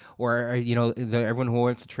Finnegan, or everyone who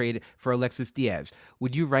wants to trade for Alexis Diaz.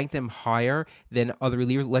 Would you rank them higher than other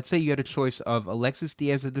relievers? Let's say you had a choice of Alexis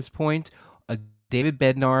Diaz at this point, a David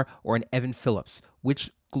Bednar, or an Evan Phillips. Which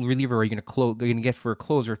reliever are you going to get for a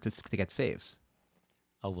closer to get saves?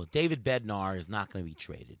 David Bednar is not going to be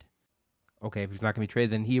traded. Okay, if he's not going to be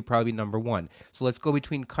traded, then he'll probably be number one. So let's go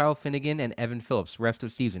between Kyle Finnegan and Evan Phillips, rest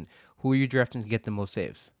of season. Who are you drafting to get the most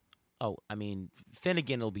saves?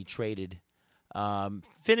 Finnegan will be traded.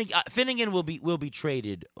 Finnegan will be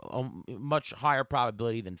traded, much higher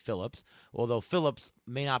probability than Phillips, although Phillips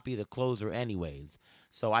may not be the closer anyways.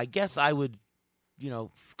 So I guess I would,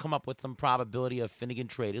 come up with some probability of Finnegan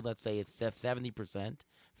traded. Let's say it's 70%.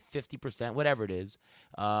 50%, whatever it is,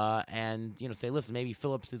 and say, listen, maybe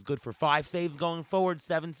Phillips is good for 5 saves going forward,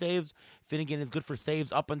 7 saves. Finnegan is good for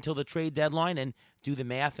saves up until the trade deadline, and do the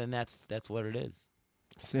math, and that's what it is.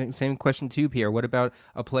 Same question to you, Pierre. What about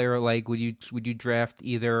a player like would you draft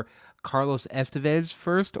either Carlos Estevez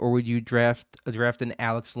first, or would you draft an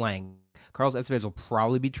Alex Lang? Carlos Estevez will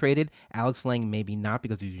probably be traded. Alex Lang maybe not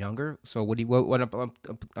because he's younger. So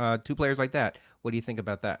two players like that? What do you think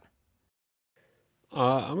about that?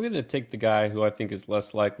 I'm going to take the guy who I think is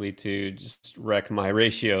less likely to just wreck my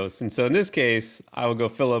ratios. And so in this case, I will go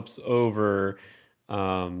Phillips over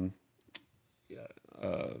um,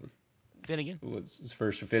 Finnegan was his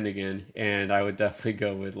first for Finnegan, and I would definitely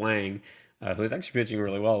go with Lang, who is actually pitching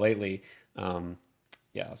really well lately.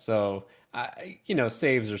 Yeah, so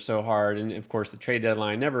saves are so hard, and of course the trade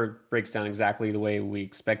deadline never breaks down exactly the way we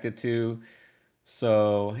expect it to.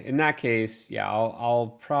 So in that case, yeah,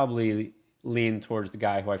 I'll probably lean towards the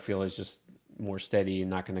guy who I feel is just more steady and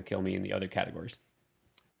not going to kill me in the other categories.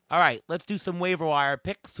 All right, let's do some waiver wire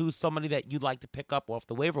picks. Who's somebody that you'd like to pick up off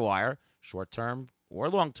the waiver wire, short term or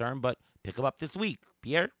long term, but pick him up this week?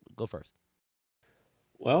 Pierre, go first.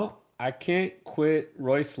 Well, I can't quit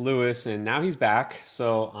Royce Lewis, and now he's back,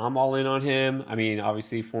 so I'm all in on him. I mean,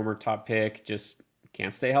 obviously, former top pick, just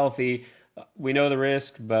can't stay healthy. We know the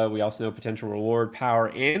risk, but we also know potential reward, power,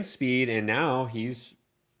 and speed, and now he's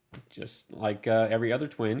just like every other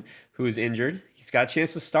Twin who is injured. He's got a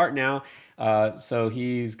chance to start now, so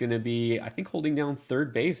he's going to be, I think, holding down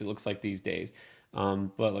third base, it looks like these days.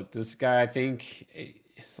 But look, this guy, I think,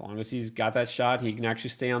 as long as he's got that shot, he can actually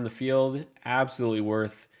stay on the field. Absolutely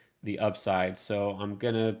worth the upside. So I'm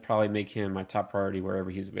going to probably make him my top priority wherever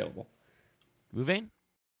he's available. Ruvain?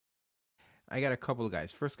 I got a couple of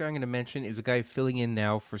guys. First guy I'm going to mention is a guy filling in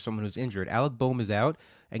now for someone who's injured. Alec Boehm is out,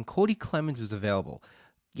 and Cody Clemens is available.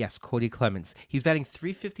 Yes, Cody Clemens. He's batting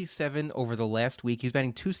 .357 over the last week. He's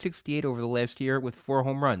batting .268 over the last year with 4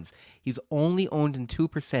 home runs. He's only owned in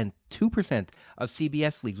 2% of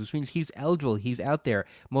CBS leagues, which means he's eligible. He's out there.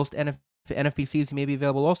 Most NFBCs he may be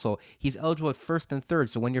available also. He's eligible at first and third.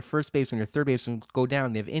 So when your first base and your third baseman go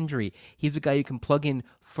down, they have injury. He's a guy you can plug in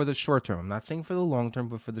for the short term. I'm not saying for the long term,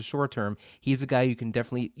 but for the short term, he's a guy you can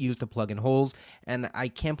definitely use to plug in holes. And I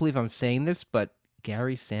can't believe I'm saying this, but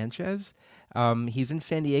Gary Sanchez. He's in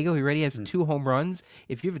San Diego. He already has 2 home runs.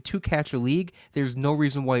 If you have a 2-catcher league, there's no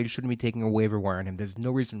reason why you shouldn't be taking a waiver wire on him. There's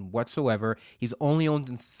no reason whatsoever. He's only owned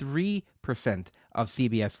in 3% of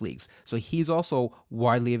CBS leagues. So he's also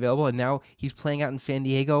widely available, and now he's playing out in San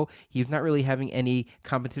Diego. He's not really having any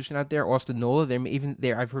competition out there. Austin Nola,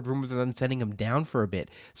 I've heard rumors of them sending him down for a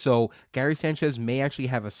bit. So Gary Sanchez may actually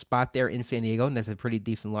have a spot there in San Diego, and that's a pretty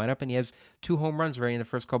decent lineup, and he has 2 home runs already in the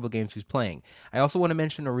first couple of games he's playing. I also want to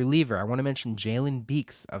mention a reliever. I want to mention Jalen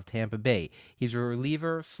Beeks of Tampa Bay. He's a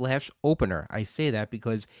reliever / opener. I say that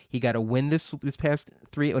because he got a win in the past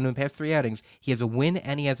 3 outings. He has a win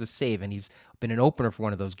and he has a save, and he's been an opener for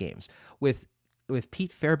one of those games. With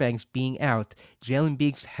Pete Fairbanks being out, Jalen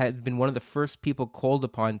Beeks has been one of the first people called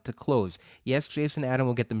upon to close. Yes, Jason Adam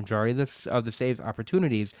will get the majority of the save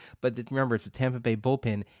opportunities, but remember, it's a Tampa Bay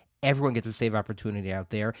bullpen. Everyone gets a save opportunity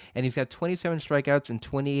out there, and he's got 27 strikeouts in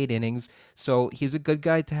 28 innings, so he's a good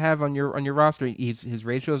guy to have on your roster. His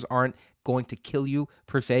ratios aren't going to kill you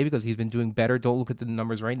per se because he's been doing better. Don't look at the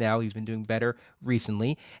numbers right now. He's been doing better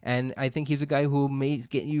recently, and I think he's a guy who may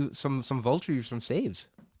get you some vultures, some saves.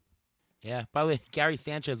 Yeah. By the way, Gary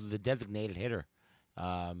Sanchez was a designated hitter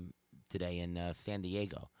today in San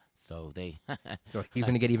Diego, so so he's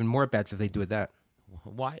going to get even more bats if they do that.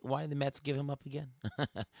 Why did the Mets give him up again?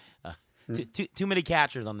 Too many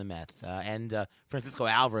catchers on the Mets. And Francisco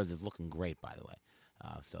Alvarez is looking great, by the way.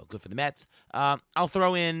 So good for the Mets. I'll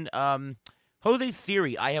throw in Jose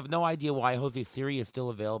Siri. I have no idea why Jose Siri is still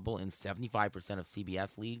available in 75% of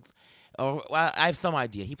CBS leagues. Well, I have some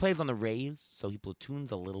idea. He plays on the Rays, so he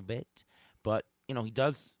platoons a little bit. But, he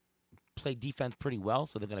does play defense pretty well,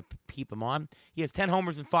 so they're going to keep him on. He has 10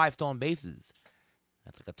 homers and 5 stolen bases.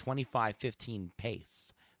 That's like a 25-15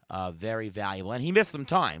 pace. Very valuable. And he missed some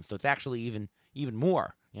time, so it's actually even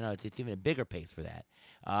more. It's even a bigger pace for that.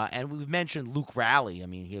 And we've mentioned Luke Raleigh. I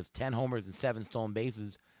mean, he has 10 homers and 7 stolen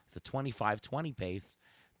bases. It's a 25-20 pace.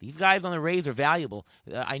 These guys on the Rays are valuable.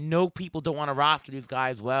 I know people don't want to roster these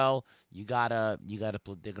guys. Well, they're gonna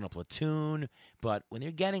platoon, but when they're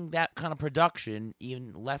getting that kind of production,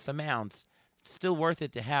 even less amounts, it's still worth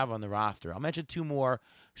it to have on the roster. I'll mention 2 more.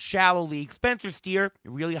 Shallow league. Spencer Steer,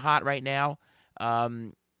 really hot right now.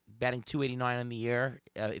 Batting .289 on the year.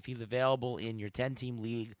 If he's available in your 10-team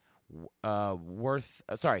league,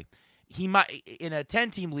 he might in a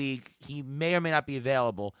 10-team league. He may or may not be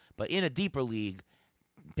available, but in a deeper league,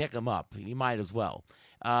 pick him up. You might as well.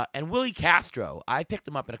 And Willie Castro, I picked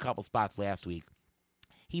him up in a couple spots last week.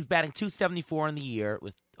 He's batting .274 in the year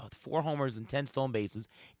with 4 homers and 10 stolen bases.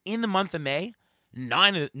 In the month of May,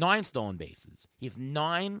 9 stolen bases. He has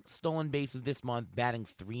 9 stolen bases this month, batting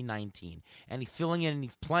 .319. And he's filling in and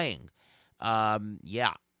he's playing.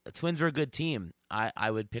 Twins are a good team.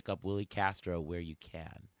 I would pick up Willie Castro where you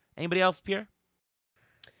can. Anybody else, Pierre?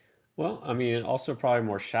 Well, I mean, also probably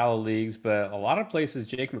more shallow leagues, but a lot of places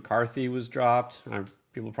Jake McCarthy was dropped.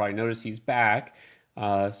 People probably noticed he's back.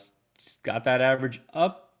 Just got that average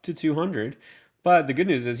up to 200. But the good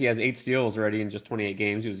news is he has 8 steals already in just 28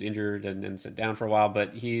 games. He was injured and then sent down for a while,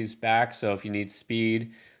 but he's back. So if you need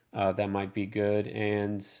speed, that might be good.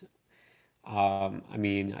 And I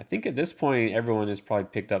mean, I think at this point, everyone has probably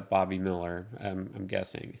picked up Bobby Miller, I'm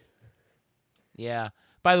guessing. Yeah.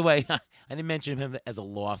 By the way, I didn't mention him as a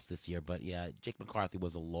loss this year, but yeah, Jake McCarthy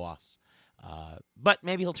was a loss. But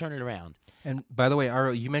maybe he'll turn it around. And by the way,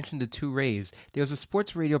 Aro, you mentioned the 2 Rays. There was a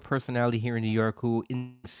sports radio personality here in New York who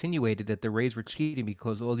insinuated that the Rays were cheating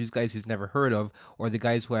because all these guys he's never heard of, or the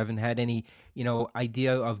guys who haven't had any,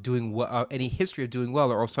 idea of doing any history of doing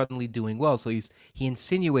well, are suddenly doing well. So he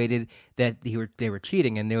insinuated that they were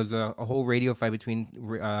cheating, and there was a whole radio fight between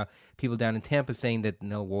people down in Tampa saying that,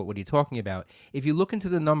 no, what are you talking about? If you look into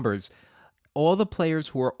the numbers, all the players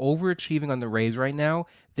who are overachieving on the Rays right now,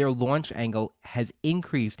 their launch angle has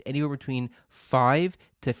increased anywhere between 5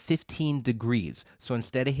 to 15 degrees. So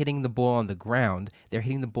instead of hitting the ball on the ground, they're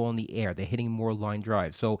hitting the ball in the air. They're hitting more line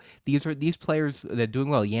drives. So these players that are doing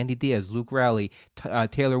well. Yandy Diaz, Luke Rowley,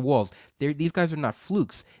 Taylor Walls. These guys are not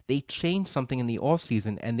flukes. They changed something in the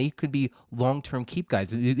offseason, and they could be long-term keep guys.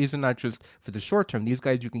 These are not just for the short term. These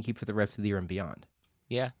guys you can keep for the rest of the year and beyond.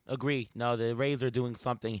 Yeah, agree. No, the Rays are doing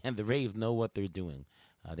something, and the Rays know what they're doing.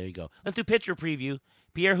 There you go. Let's do pitcher preview.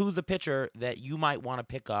 Pierre, who's a pitcher that you might want to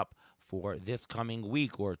pick up for this coming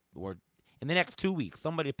week or in the next 2 weeks?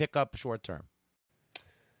 Somebody to pick up short term.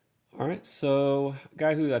 All right, so a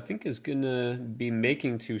guy who I think is going to be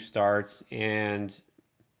making 2 starts and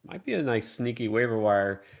might be a nice sneaky waiver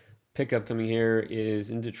wire pickup coming here is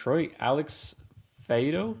in Detroit, Alex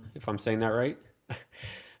Faedo, if I'm saying that right.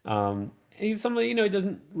 He's somebody, he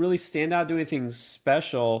doesn't really stand out, do anything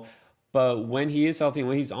special, but when he is healthy and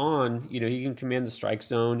when he's on, he can command the strike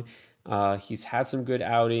zone. He's had some good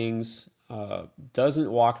outings,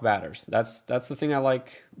 doesn't walk batters. That's the thing I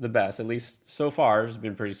like the best, at least so far. Has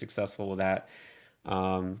been pretty successful with that.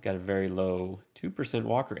 Got a very low 2%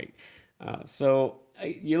 walk rate. So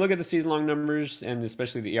you look at the season-long numbers and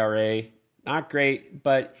especially the ERA, not great,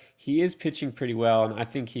 but he is pitching pretty well, and I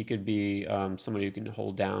think he could be somebody who can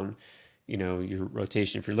hold down your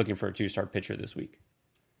rotation if you're looking for a 2-star pitcher this week.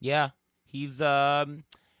 Yeah, he's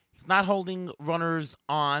not holding runners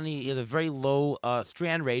on. He has a very low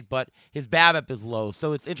strand rate, but his BABIP is low.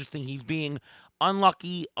 So it's interesting. He's being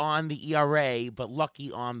unlucky on the ERA, but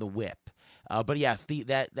lucky on the WHIP. But yes,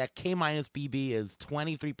 that K- BB is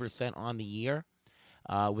 23% on the year,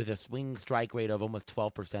 with a swing strike rate of almost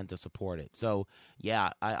 12% to support it. So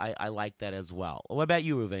yeah, I like that as well. What about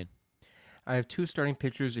you, Ruvain? I have 2 starting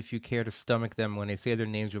pitchers. If you care to stomach them, when I say their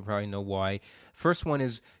names, you'll probably know why. First one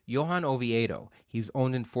is Johan Oviedo. He's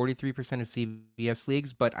owned in 43% of CBS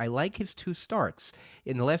leagues, but I like his 2 starts.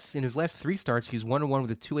 In his last 3 starts, he's 1-1 with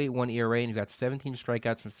a 2.81 ERA, and he's got 17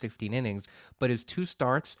 strikeouts in 16 innings. But his 2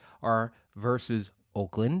 starts are versus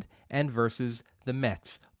Oakland and versus the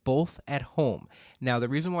Mets, both at home. Now, the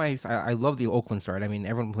reason why I love the Oakland start, I mean,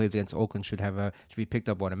 everyone who plays against Oakland should be picked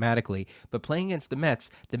up automatically. But playing against the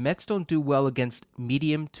Mets don't do well against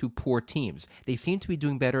medium to poor teams. They seem to be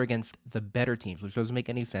doing better against the better teams, which doesn't make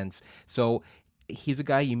any sense. So he's a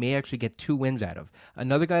guy you may actually get 2 wins out of.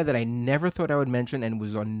 Another guy that I never thought I would mention and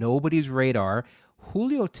was on nobody's radar,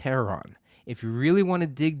 Julio Teheran. If you really want to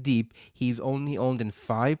dig deep, he's only owned in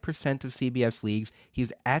 5% of CBS leagues.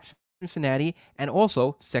 He's at Cincinnati, and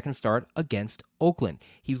also second start against Oakland.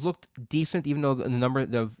 He's looked decent, even though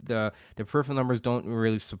the peripheral numbers don't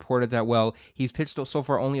really support it that well. He's pitched so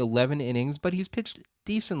far only 11 innings, but he's pitched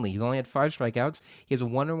decently. He's only had 5 strikeouts. He has a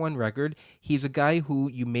 1-1 record. He's a guy who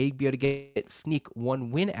you may be able to sneak 1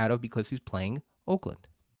 win out of because he's playing Oakland.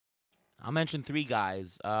 I'll mention 3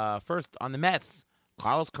 guys. First, on the Mets,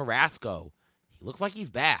 Carlos Carrasco. He looks like he's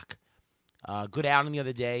back. Good outing the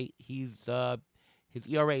other day. His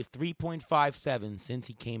ERA is 3.57 since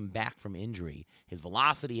he came back from injury. His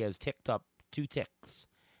velocity has ticked up 2 ticks.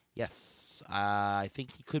 Yes, I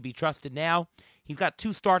think he could be trusted now. He's got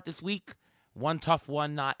 2 start this week. 1 tough,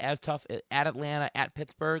 1 not as tough at Atlanta, at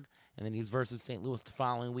Pittsburgh, and then he's versus St. Louis the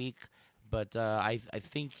following week. But I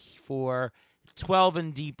think for 12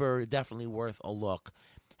 and deeper, definitely worth a look.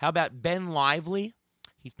 How about Ben Lively?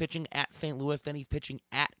 He's pitching at St. Louis, then he's pitching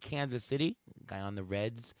at Kansas City. Guy on the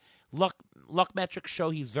Reds. Luck metrics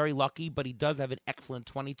show he's very lucky, but he does have an excellent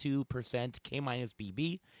 22% K-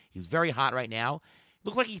 BB. He's very hot right now.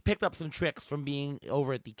 Looks like he picked up some tricks from being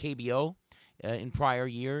over at the KBO in prior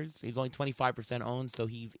years. He's only 25% owned, so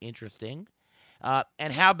he's interesting.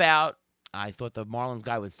 And how about, I thought the Marlins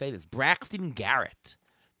guy would say this, Braxton Garrett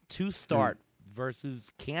to start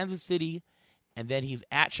versus Kansas City, and then he's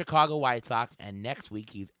at Chicago White Sox, and next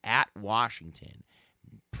week he's at Washington.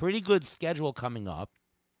 Pretty good schedule coming up.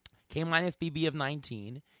 K-minus BB of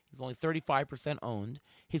 19. He's only 35% owned.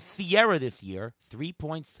 His Sierra this year,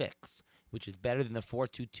 3.6, which is better than the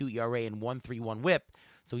 4.22 ERA and 1.31 WHIP.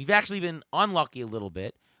 So he's actually been unlucky a little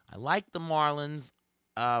bit. I like the Marlins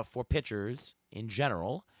for pitchers in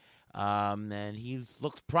general, and he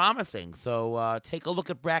looks promising. So take a look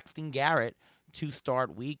at Braxton Garrett to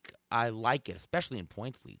start week. I like it, especially in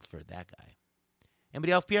points leagues for that guy.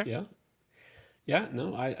 Anybody else, Pierre? Yeah,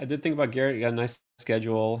 no, I did think about Garrett. He got a nice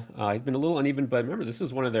schedule. He's been a little uneven, but remember, this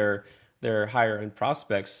is one of their higher end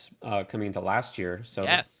prospects coming into last year. So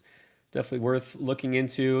yes, definitely worth looking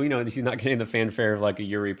into. He's not getting the fanfare of like a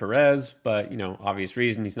Yuri Perez, but obvious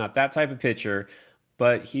reason he's not that type of pitcher.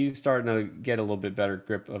 But he's starting to get a little bit better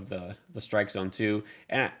grip of the strike zone too.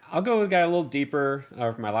 And I'll go with a guy a little deeper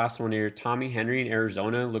for my last one here. Tommy Henry in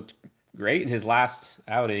Arizona looked great in his last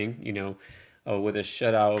outing, with a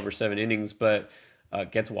shutout over 7 innings, but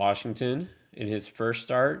gets Washington in his first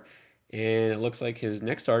start. And it looks like his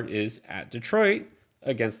next start is at Detroit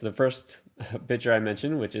against the first pitcher I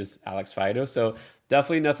mentioned, which is Alex Fido. So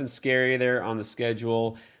definitely nothing scary there on the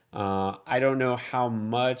schedule. I don't know how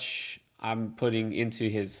much I'm putting into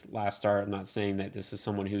his last start. I'm not saying that this is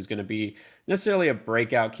someone who's going to be necessarily a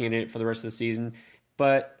breakout candidate for the rest of the season,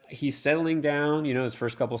 but he's settling down. His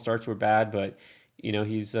first couple starts were bad, but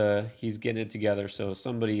he's getting it together. So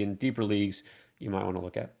somebody in deeper leagues you might want to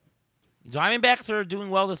look at. Diamondbacks are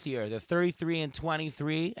doing well this year. They're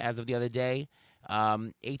 33-23 as of the other day.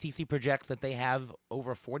 ATC projects that they have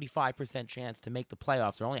over a 45% chance to make the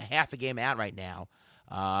playoffs. They're only a half a game out right now.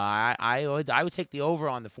 I would take the over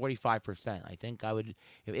on the 45%. I think I would,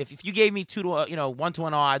 if you gave me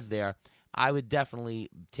 1-to-1 odds there, I would definitely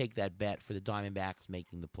take that bet for the Diamondbacks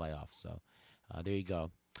making the playoffs. So there you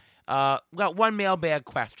go. We got one mailbag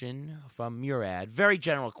question from Murad. Very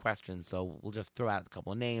general question, so we'll just throw out a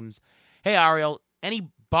couple of names. Hey, Ariel, any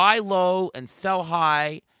buy low and sell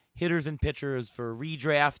high hitters and pitchers for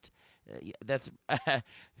redraft? That's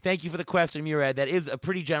thank you for the question, Murad. That is a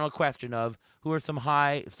pretty general question of who are some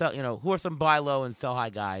who are some buy low and sell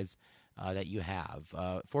high guys that you have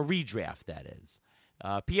for redraft. That is,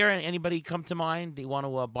 Pierre. Anybody come to mind? Do you want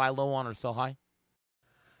to buy low on or sell high?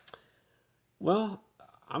 Well,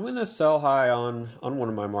 I'm going to sell high on one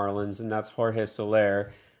of my Marlins, and that's Jorge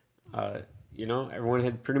Soler. Everyone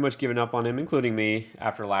had pretty much given up on him, including me,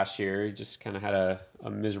 after last year. He just kind of had a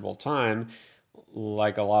miserable time,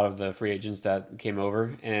 like a lot of the free agents that came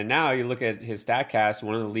over. And now you look at his StatCast,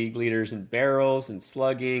 one of the league leaders in barrels and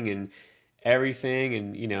slugging and everything.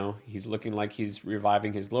 And, he's looking like he's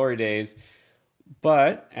reviving his glory days.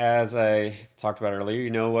 But as I talked about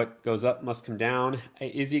earlier, what goes up must come down.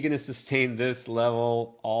 Is he going to sustain this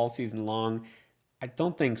level all season long? I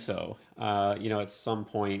don't think so. At some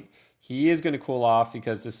point, he is going to cool off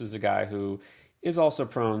because this is a guy who is also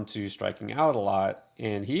prone to striking out a lot.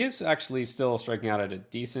 And he is actually still striking out at a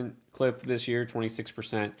decent clip this year,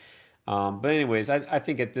 26%. But anyways, I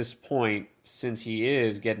think at this point, since he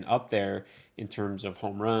is getting up there in terms of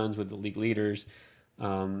home runs with the league leaders,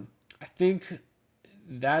 I think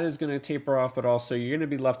that is going to taper off, but also you're going to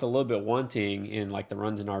be left a little bit wanting in like the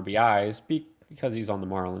runs and RBIs because he's on the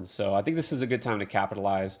Marlins. So I think this is a good time to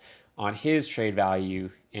capitalize on his trade value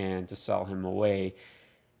and to sell him away.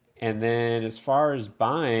 And then as far as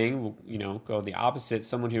buying, go the opposite.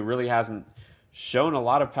 Someone who really hasn't shown a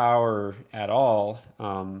lot of power at all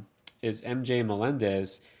is MJ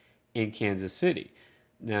Melendez in Kansas City.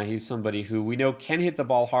 Now, he's somebody who we know can hit the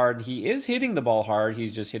ball hard. He is hitting the ball hard.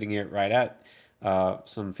 He's just hitting it right at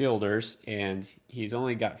some fielders, and he's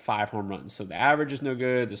only got 5 home runs. So the average is no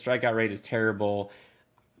good. The strikeout rate is terrible.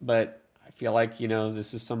 But I feel like,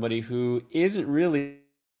 this is somebody who isn't really,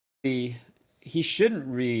 he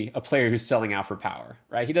shouldn't be a player who's selling out for power,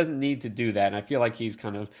 right? He doesn't need to do that. And I feel like he's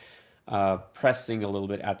kind of pressing a little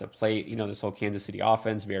bit at the plate. This whole Kansas City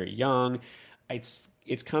offense, very young.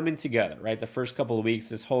 It's coming together, right? The first couple of weeks,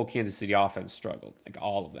 this whole Kansas City offense struggled, like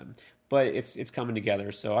all of them. But it's coming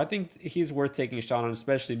together. So I think he's worth taking a shot on,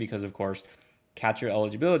 especially because, of course, catcher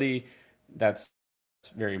eligibility, that's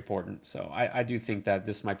very important. So I do think that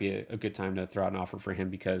this might be a good time to throw out an offer for him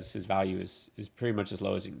because his value is pretty much as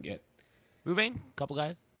low as you can get. Ruvain, couple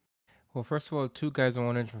guys. Well, first of all, 2 guys I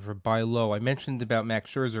want to mention for buy low. I mentioned about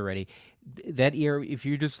Max Scherzer already. That year, if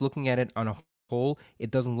you're just looking at it on a whole, it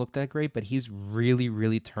doesn't look that great, but he's really,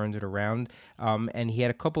 really turned it around. And he had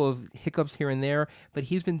a couple of hiccups here and there, but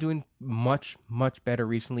he's been doing much, much better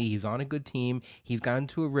recently. He's on a good team. He's gotten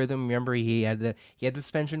to a rhythm. Remember, he had the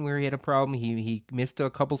suspension where he had a problem. He missed a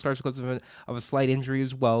couple starts because of a slight injury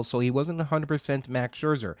as well. So he wasn't 100% Max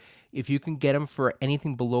Scherzer. If you can get him for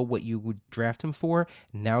anything below what you would draft him for,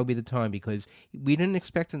 now would be the time, because we didn't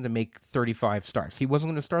expect him to make 35 starts. He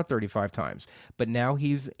wasn't going to start 35 times, but now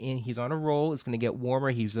he's on a roll. It's going to get warmer.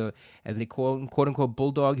 He's as they quote unquote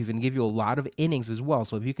bulldog. He's going to give you a lot of innings as well.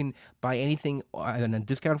 So if you can buy anything at a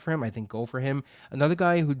discount for him, I think go for him. Another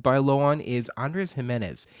guy who'd buy low on is Andres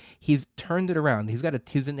Jimenez. He's turned it around. His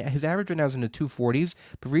average right now is in the 240s,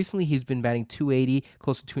 but recently he's been batting 280,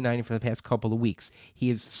 close to 290 for the past couple of weeks. He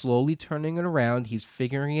is slowly turning it around. He's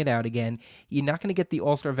figuring it out again. You're not going to get the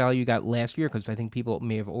all-star value you got last year, because I think people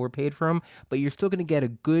may have overpaid for him, but you're still going to get a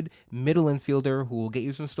good middle infielder who will get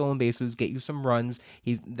you some stolen bases, get you some runs.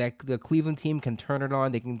 The Cleveland team can turn it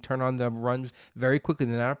on. They can turn on the runs very quickly.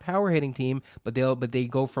 They're not a power hitting team, but they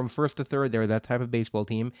go from first to third. They're that type of baseball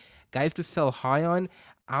team. Guys to sell high on,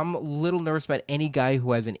 I'm a little nervous about any guy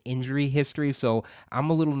who has an injury history, so I'm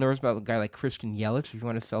a little nervous about a guy like Christian Yelich. If you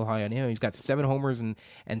want to sell high on him, he's got 7 homers and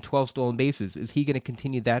 12 stolen bases. Is he going to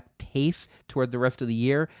continue that pace toward the rest of the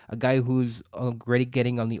year? A guy who's already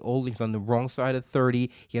getting on the old, he's on the wrong side of 30.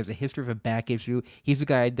 He has a history of a back issue. He's a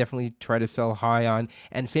guy I definitely try to sell high on.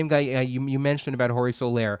 And same guy you mentioned about Jorge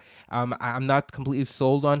Soler. I'm not completely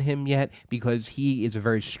sold on him yet, because he is a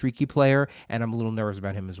very streaky player, and I'm a little nervous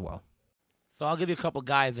about him as well. So I'll give you a couple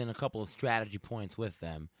guys and a couple of strategy points with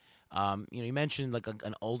them. You mentioned like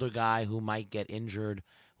an older guy who might get injured.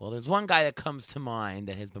 Well, there's one guy that comes to mind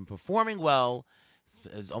that has been performing well,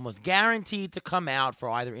 is almost guaranteed to come out for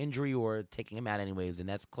either injury or taking him out anyways, and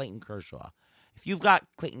that's Clayton Kershaw. If you've got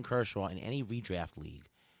Clayton Kershaw in any redraft league,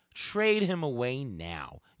 trade him away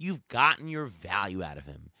now. You've gotten your value out of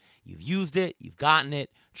him. You've used it. You've gotten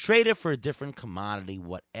it. Trade it for a different commodity,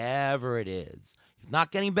 whatever it is. He's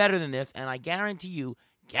not getting better than this, and I guarantee you,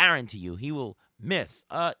 he will miss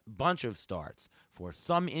a bunch of starts for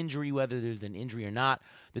some injury, whether there's an injury or not.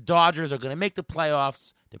 The Dodgers are going to make the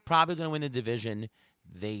playoffs. They're probably going to win the division.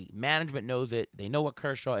 Management knows it. They know what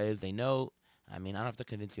Kershaw is. They know, I don't have to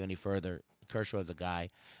convince you any further. Kershaw is a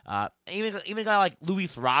guy. Even a guy like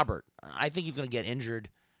Luis Robert, I think he's going to get injured.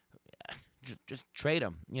 Just trade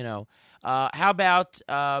him, How about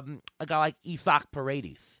a guy like Isaac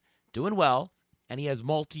Paredes? Doing well, and he has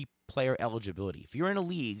multiplayer eligibility. If you're in a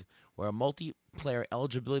league where multiplayer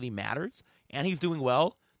eligibility matters, and he's doing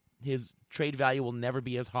well, his trade value will never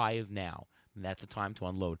be as high as now. And that's the time to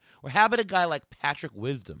unload. Or how about a guy like Patrick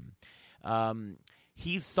Wisdom?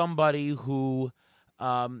 He's somebody who,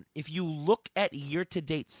 if you look at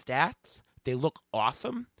year-to-date stats, they look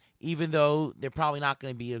awesome, even though they're probably not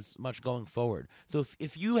going to be as much going forward. So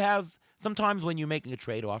if you have, sometimes when you're making a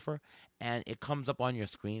trade offer and it comes up on your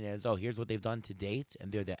screen as, here's what they've done to date,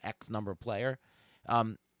 and they're the X number player,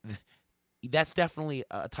 that's definitely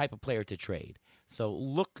a type of player to trade. So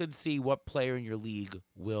look and see what player in your league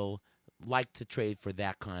will like to trade for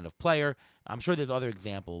that kind of player. I'm sure there's other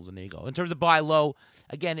examples, and there you go. In terms of buy low,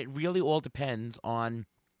 again, it really all depends on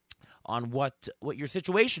what your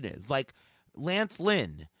situation is. Like Lance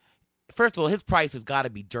Lynn, first of all, his price has got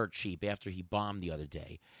to be dirt cheap after he bombed the other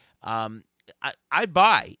day. I'd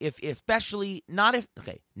buy especially not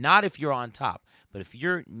if you're on top, but if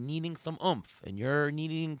you're needing some oomph and you're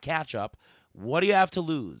needing catch up, what do you have to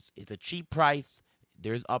lose? It's a cheap price.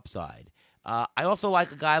 There's upside. I also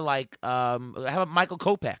like a guy like how about Michael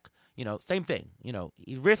Kopech? Same thing.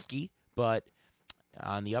 He's risky, but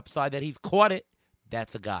on the upside that he's caught it,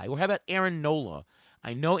 that's a guy. Or how about Aaron Nola?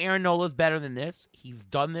 I know Aaron Nola's better than this. He's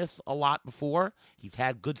done this a lot before. He's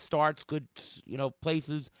had good starts, good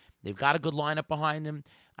places. They've got a good lineup behind him.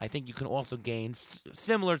 I think you can also gain,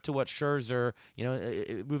 similar to what Scherzer,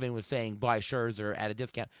 Ruven was saying, buy Scherzer at a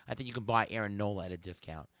discount. I think you can buy Aaron Nola at a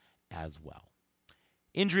discount as well.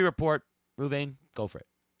 Injury report, Ruven, go for it.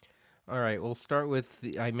 All right, we'll start with,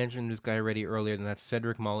 I mentioned this guy already earlier, and that's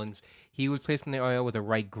Cedric Mullins. He was placed in the IL with a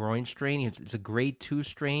right groin strain. It's a grade 2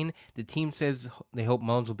 strain. The team says they hope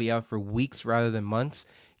Mullins will be out for weeks rather than months.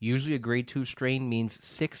 Usually a grade 2 strain means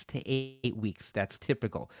 6 to 8 weeks. That's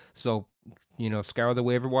typical. So, scour the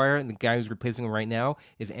waiver wire, and the guy who's replacing him right now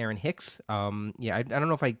is Aaron Hicks. I don't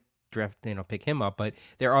know if I pick him up. But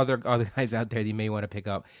there are other guys out there that you may want to pick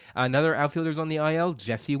up. Another outfielder's on the IL,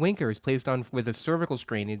 Jesse Winker, is placed on with a cervical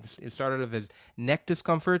strain. It started off as neck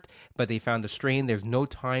discomfort, but they found a strain. There's no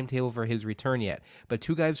timetable for his return yet. But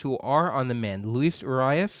two guys who are on the mend, Luis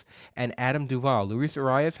Urias and Adam Duvall. Luis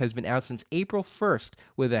Urias has been out since April 1st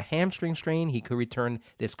with a hamstring strain. He could return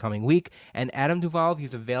this coming week. And Adam Duvall,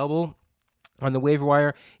 he's available on the waiver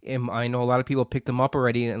wire. I know a lot of people picked him up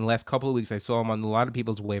already in the last couple of weeks. I saw him on a lot of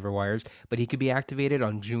people's waiver wires, but he could be activated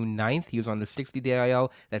on June 9th. He was on the 60-day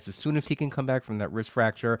IL. That's as soon as he can come back from that wrist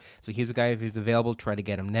fracture. So he's a guy, if he's available, try to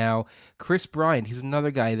get him now. Chris Bryant, he's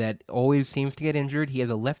another guy that always seems to get injured. He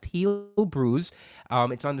has a left heel bruise.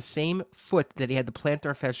 It's on the same foot that he had the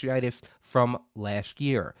plantar fasciitis from last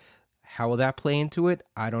year. How will that play into it?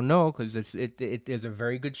 I don't know, because there's a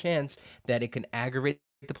very good chance that it can aggravate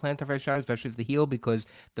the plantar fascia, especially if the heel, because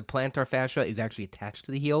the plantar fascia is actually attached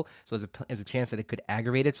to the heel, so there's a chance that it could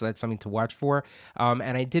aggravate it. So that's something to watch for. And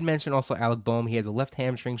I did mention also Alec Boehm. He has a left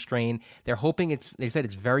hamstring strain. They're hoping they said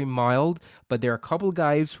it's very mild, but there are a couple of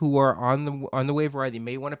guys who are on the waiver wire they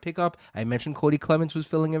may want to pick up. I mentioned Cody Clemens was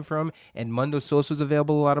filling in for him, and Mundo Sosa is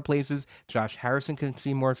available a lot of places. Josh Harrison can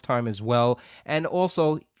see more time as well, and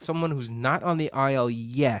also someone who's not on the IL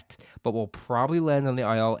yet, but will probably land on the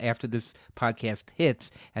IL after this podcast hits,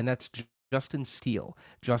 and that's Justin Steele.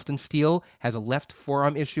 Justin Steele has a left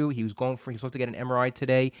forearm issue. He's supposed to get an MRI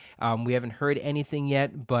today. We haven't heard anything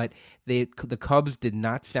yet, but the Cubs did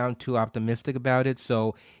not sound too optimistic about it,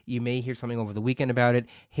 so you may hear something over the weekend about it.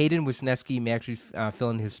 Hayden Wisniewski may actually fill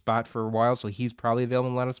in his spot for a while, so he's probably available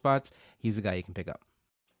in a lot of spots. He's a guy you can pick up.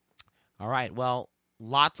 All right, well,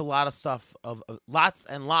 lots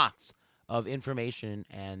and lots of information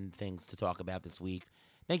and things to talk about this week.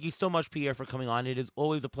 Thank you so much, Pierre, for coming on. It is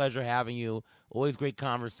always a pleasure having you. Always great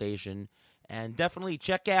conversation. And definitely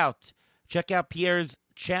check out Pierre's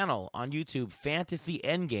channel on YouTube, Fantasy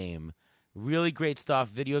Endgame. Really great stuff.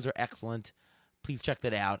 Videos are excellent. Please check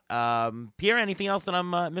that out. Pierre, anything else that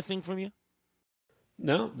I'm missing from you?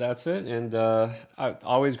 No, that's it. And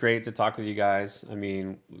always great to talk with you guys. I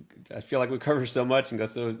mean, I feel like we cover so much and go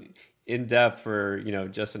so in depth for,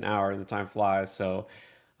 just an hour, and the time flies. So,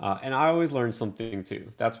 and I always learn something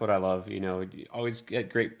too. That's what I love. You always get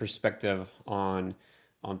great perspective on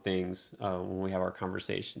things when we have our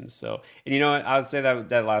conversations. So, and I would say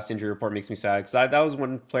that last injury report makes me sad, because that was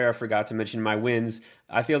one player I forgot to mention. My wins,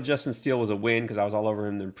 I feel Justin Steele was a win because I was all over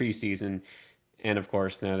him in the preseason. And of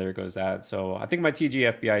course, now there goes that. So I think my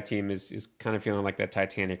TGFBI team is kind of feeling like that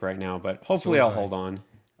Titanic right now, but hopefully I'll hold on.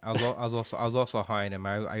 I was also high on him.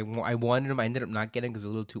 I wanted him. I ended up not getting him because it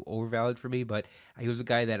was a little too overvalued for me. But he was a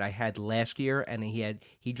guy that I had last year, and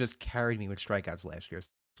he just carried me with strikeouts last year.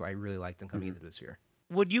 So I really liked him coming into this year.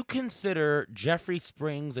 Would you consider Jeffrey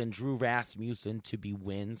Springs and Drew Rasmussen to be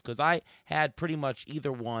wins? Because I had pretty much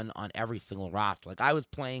either one on every single roster. Like, I was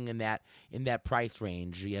playing in that price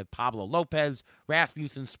range. You have Pablo Lopez,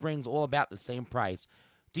 Rasmussen, Springs, all about the same price.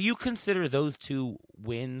 Do you consider those two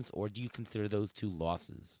wins, or do you consider those two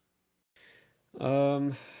losses?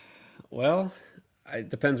 Well, it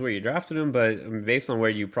depends where you drafted them, but based on where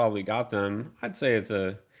you probably got them, I'd say it's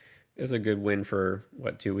a good win for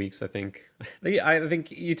 2 weeks. I think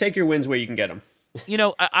you take your wins where you can get them.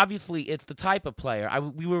 Obviously it's the type of player. I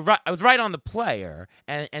was right on the player,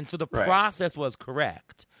 and so the process was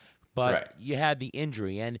correct. But you had the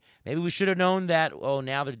injury, and maybe we should have known that. Oh,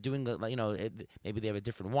 now they're doing maybe they have a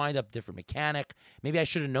different windup, different mechanic. Maybe I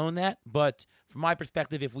should have known that. But from my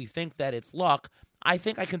perspective, if we think that it's luck, I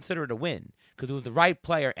think I consider it a win because it was the right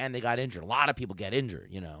player and they got injured. A lot of people get injured,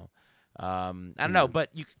 I don't know, but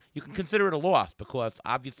you can consider it a loss because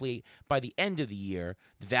obviously by the end of the year,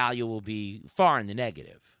 the value will be far in the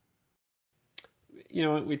negative.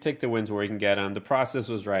 We take the wins where we can get them. The process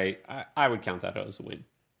was right. I would count that as a win.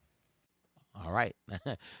 All right.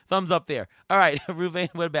 Thumbs up there. All right, Ruvain,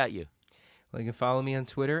 what about you? Well, you can follow me on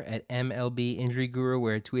Twitter at MLB Injury Guru,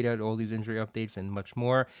 where I tweet out all these injury updates and much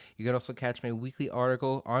more. You can also catch my weekly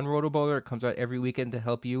article on Roto-Bowler. It comes out every weekend to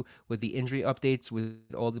help you with the injury updates with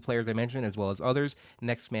all the players I mentioned, as well as others,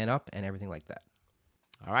 Next Man Up, and everything like that.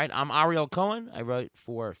 All right, I'm Ariel Cohen. I wrote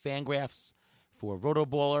for Fangraphs for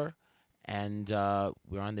Roto-Bowler, and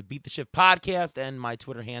we're on the Beat the Shift podcast, and my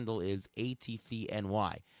Twitter handle is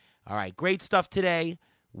ATCNY. All right, great stuff today.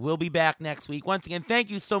 We'll be back next week. Once again,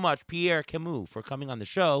 thank you so much, Pierre Camus, for coming on the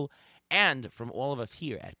show. And from all of us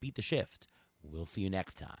here at Beat the Shift, we'll see you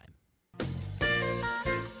next time.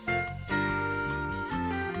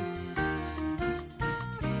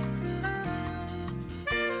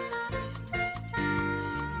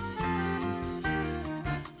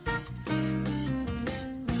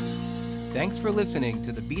 Thanks for listening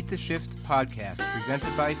to the Beat the Shift podcast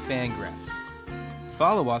presented by Fangraphs.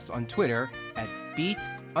 Follow us on Twitter at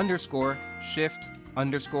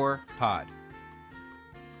beat_shift_pod.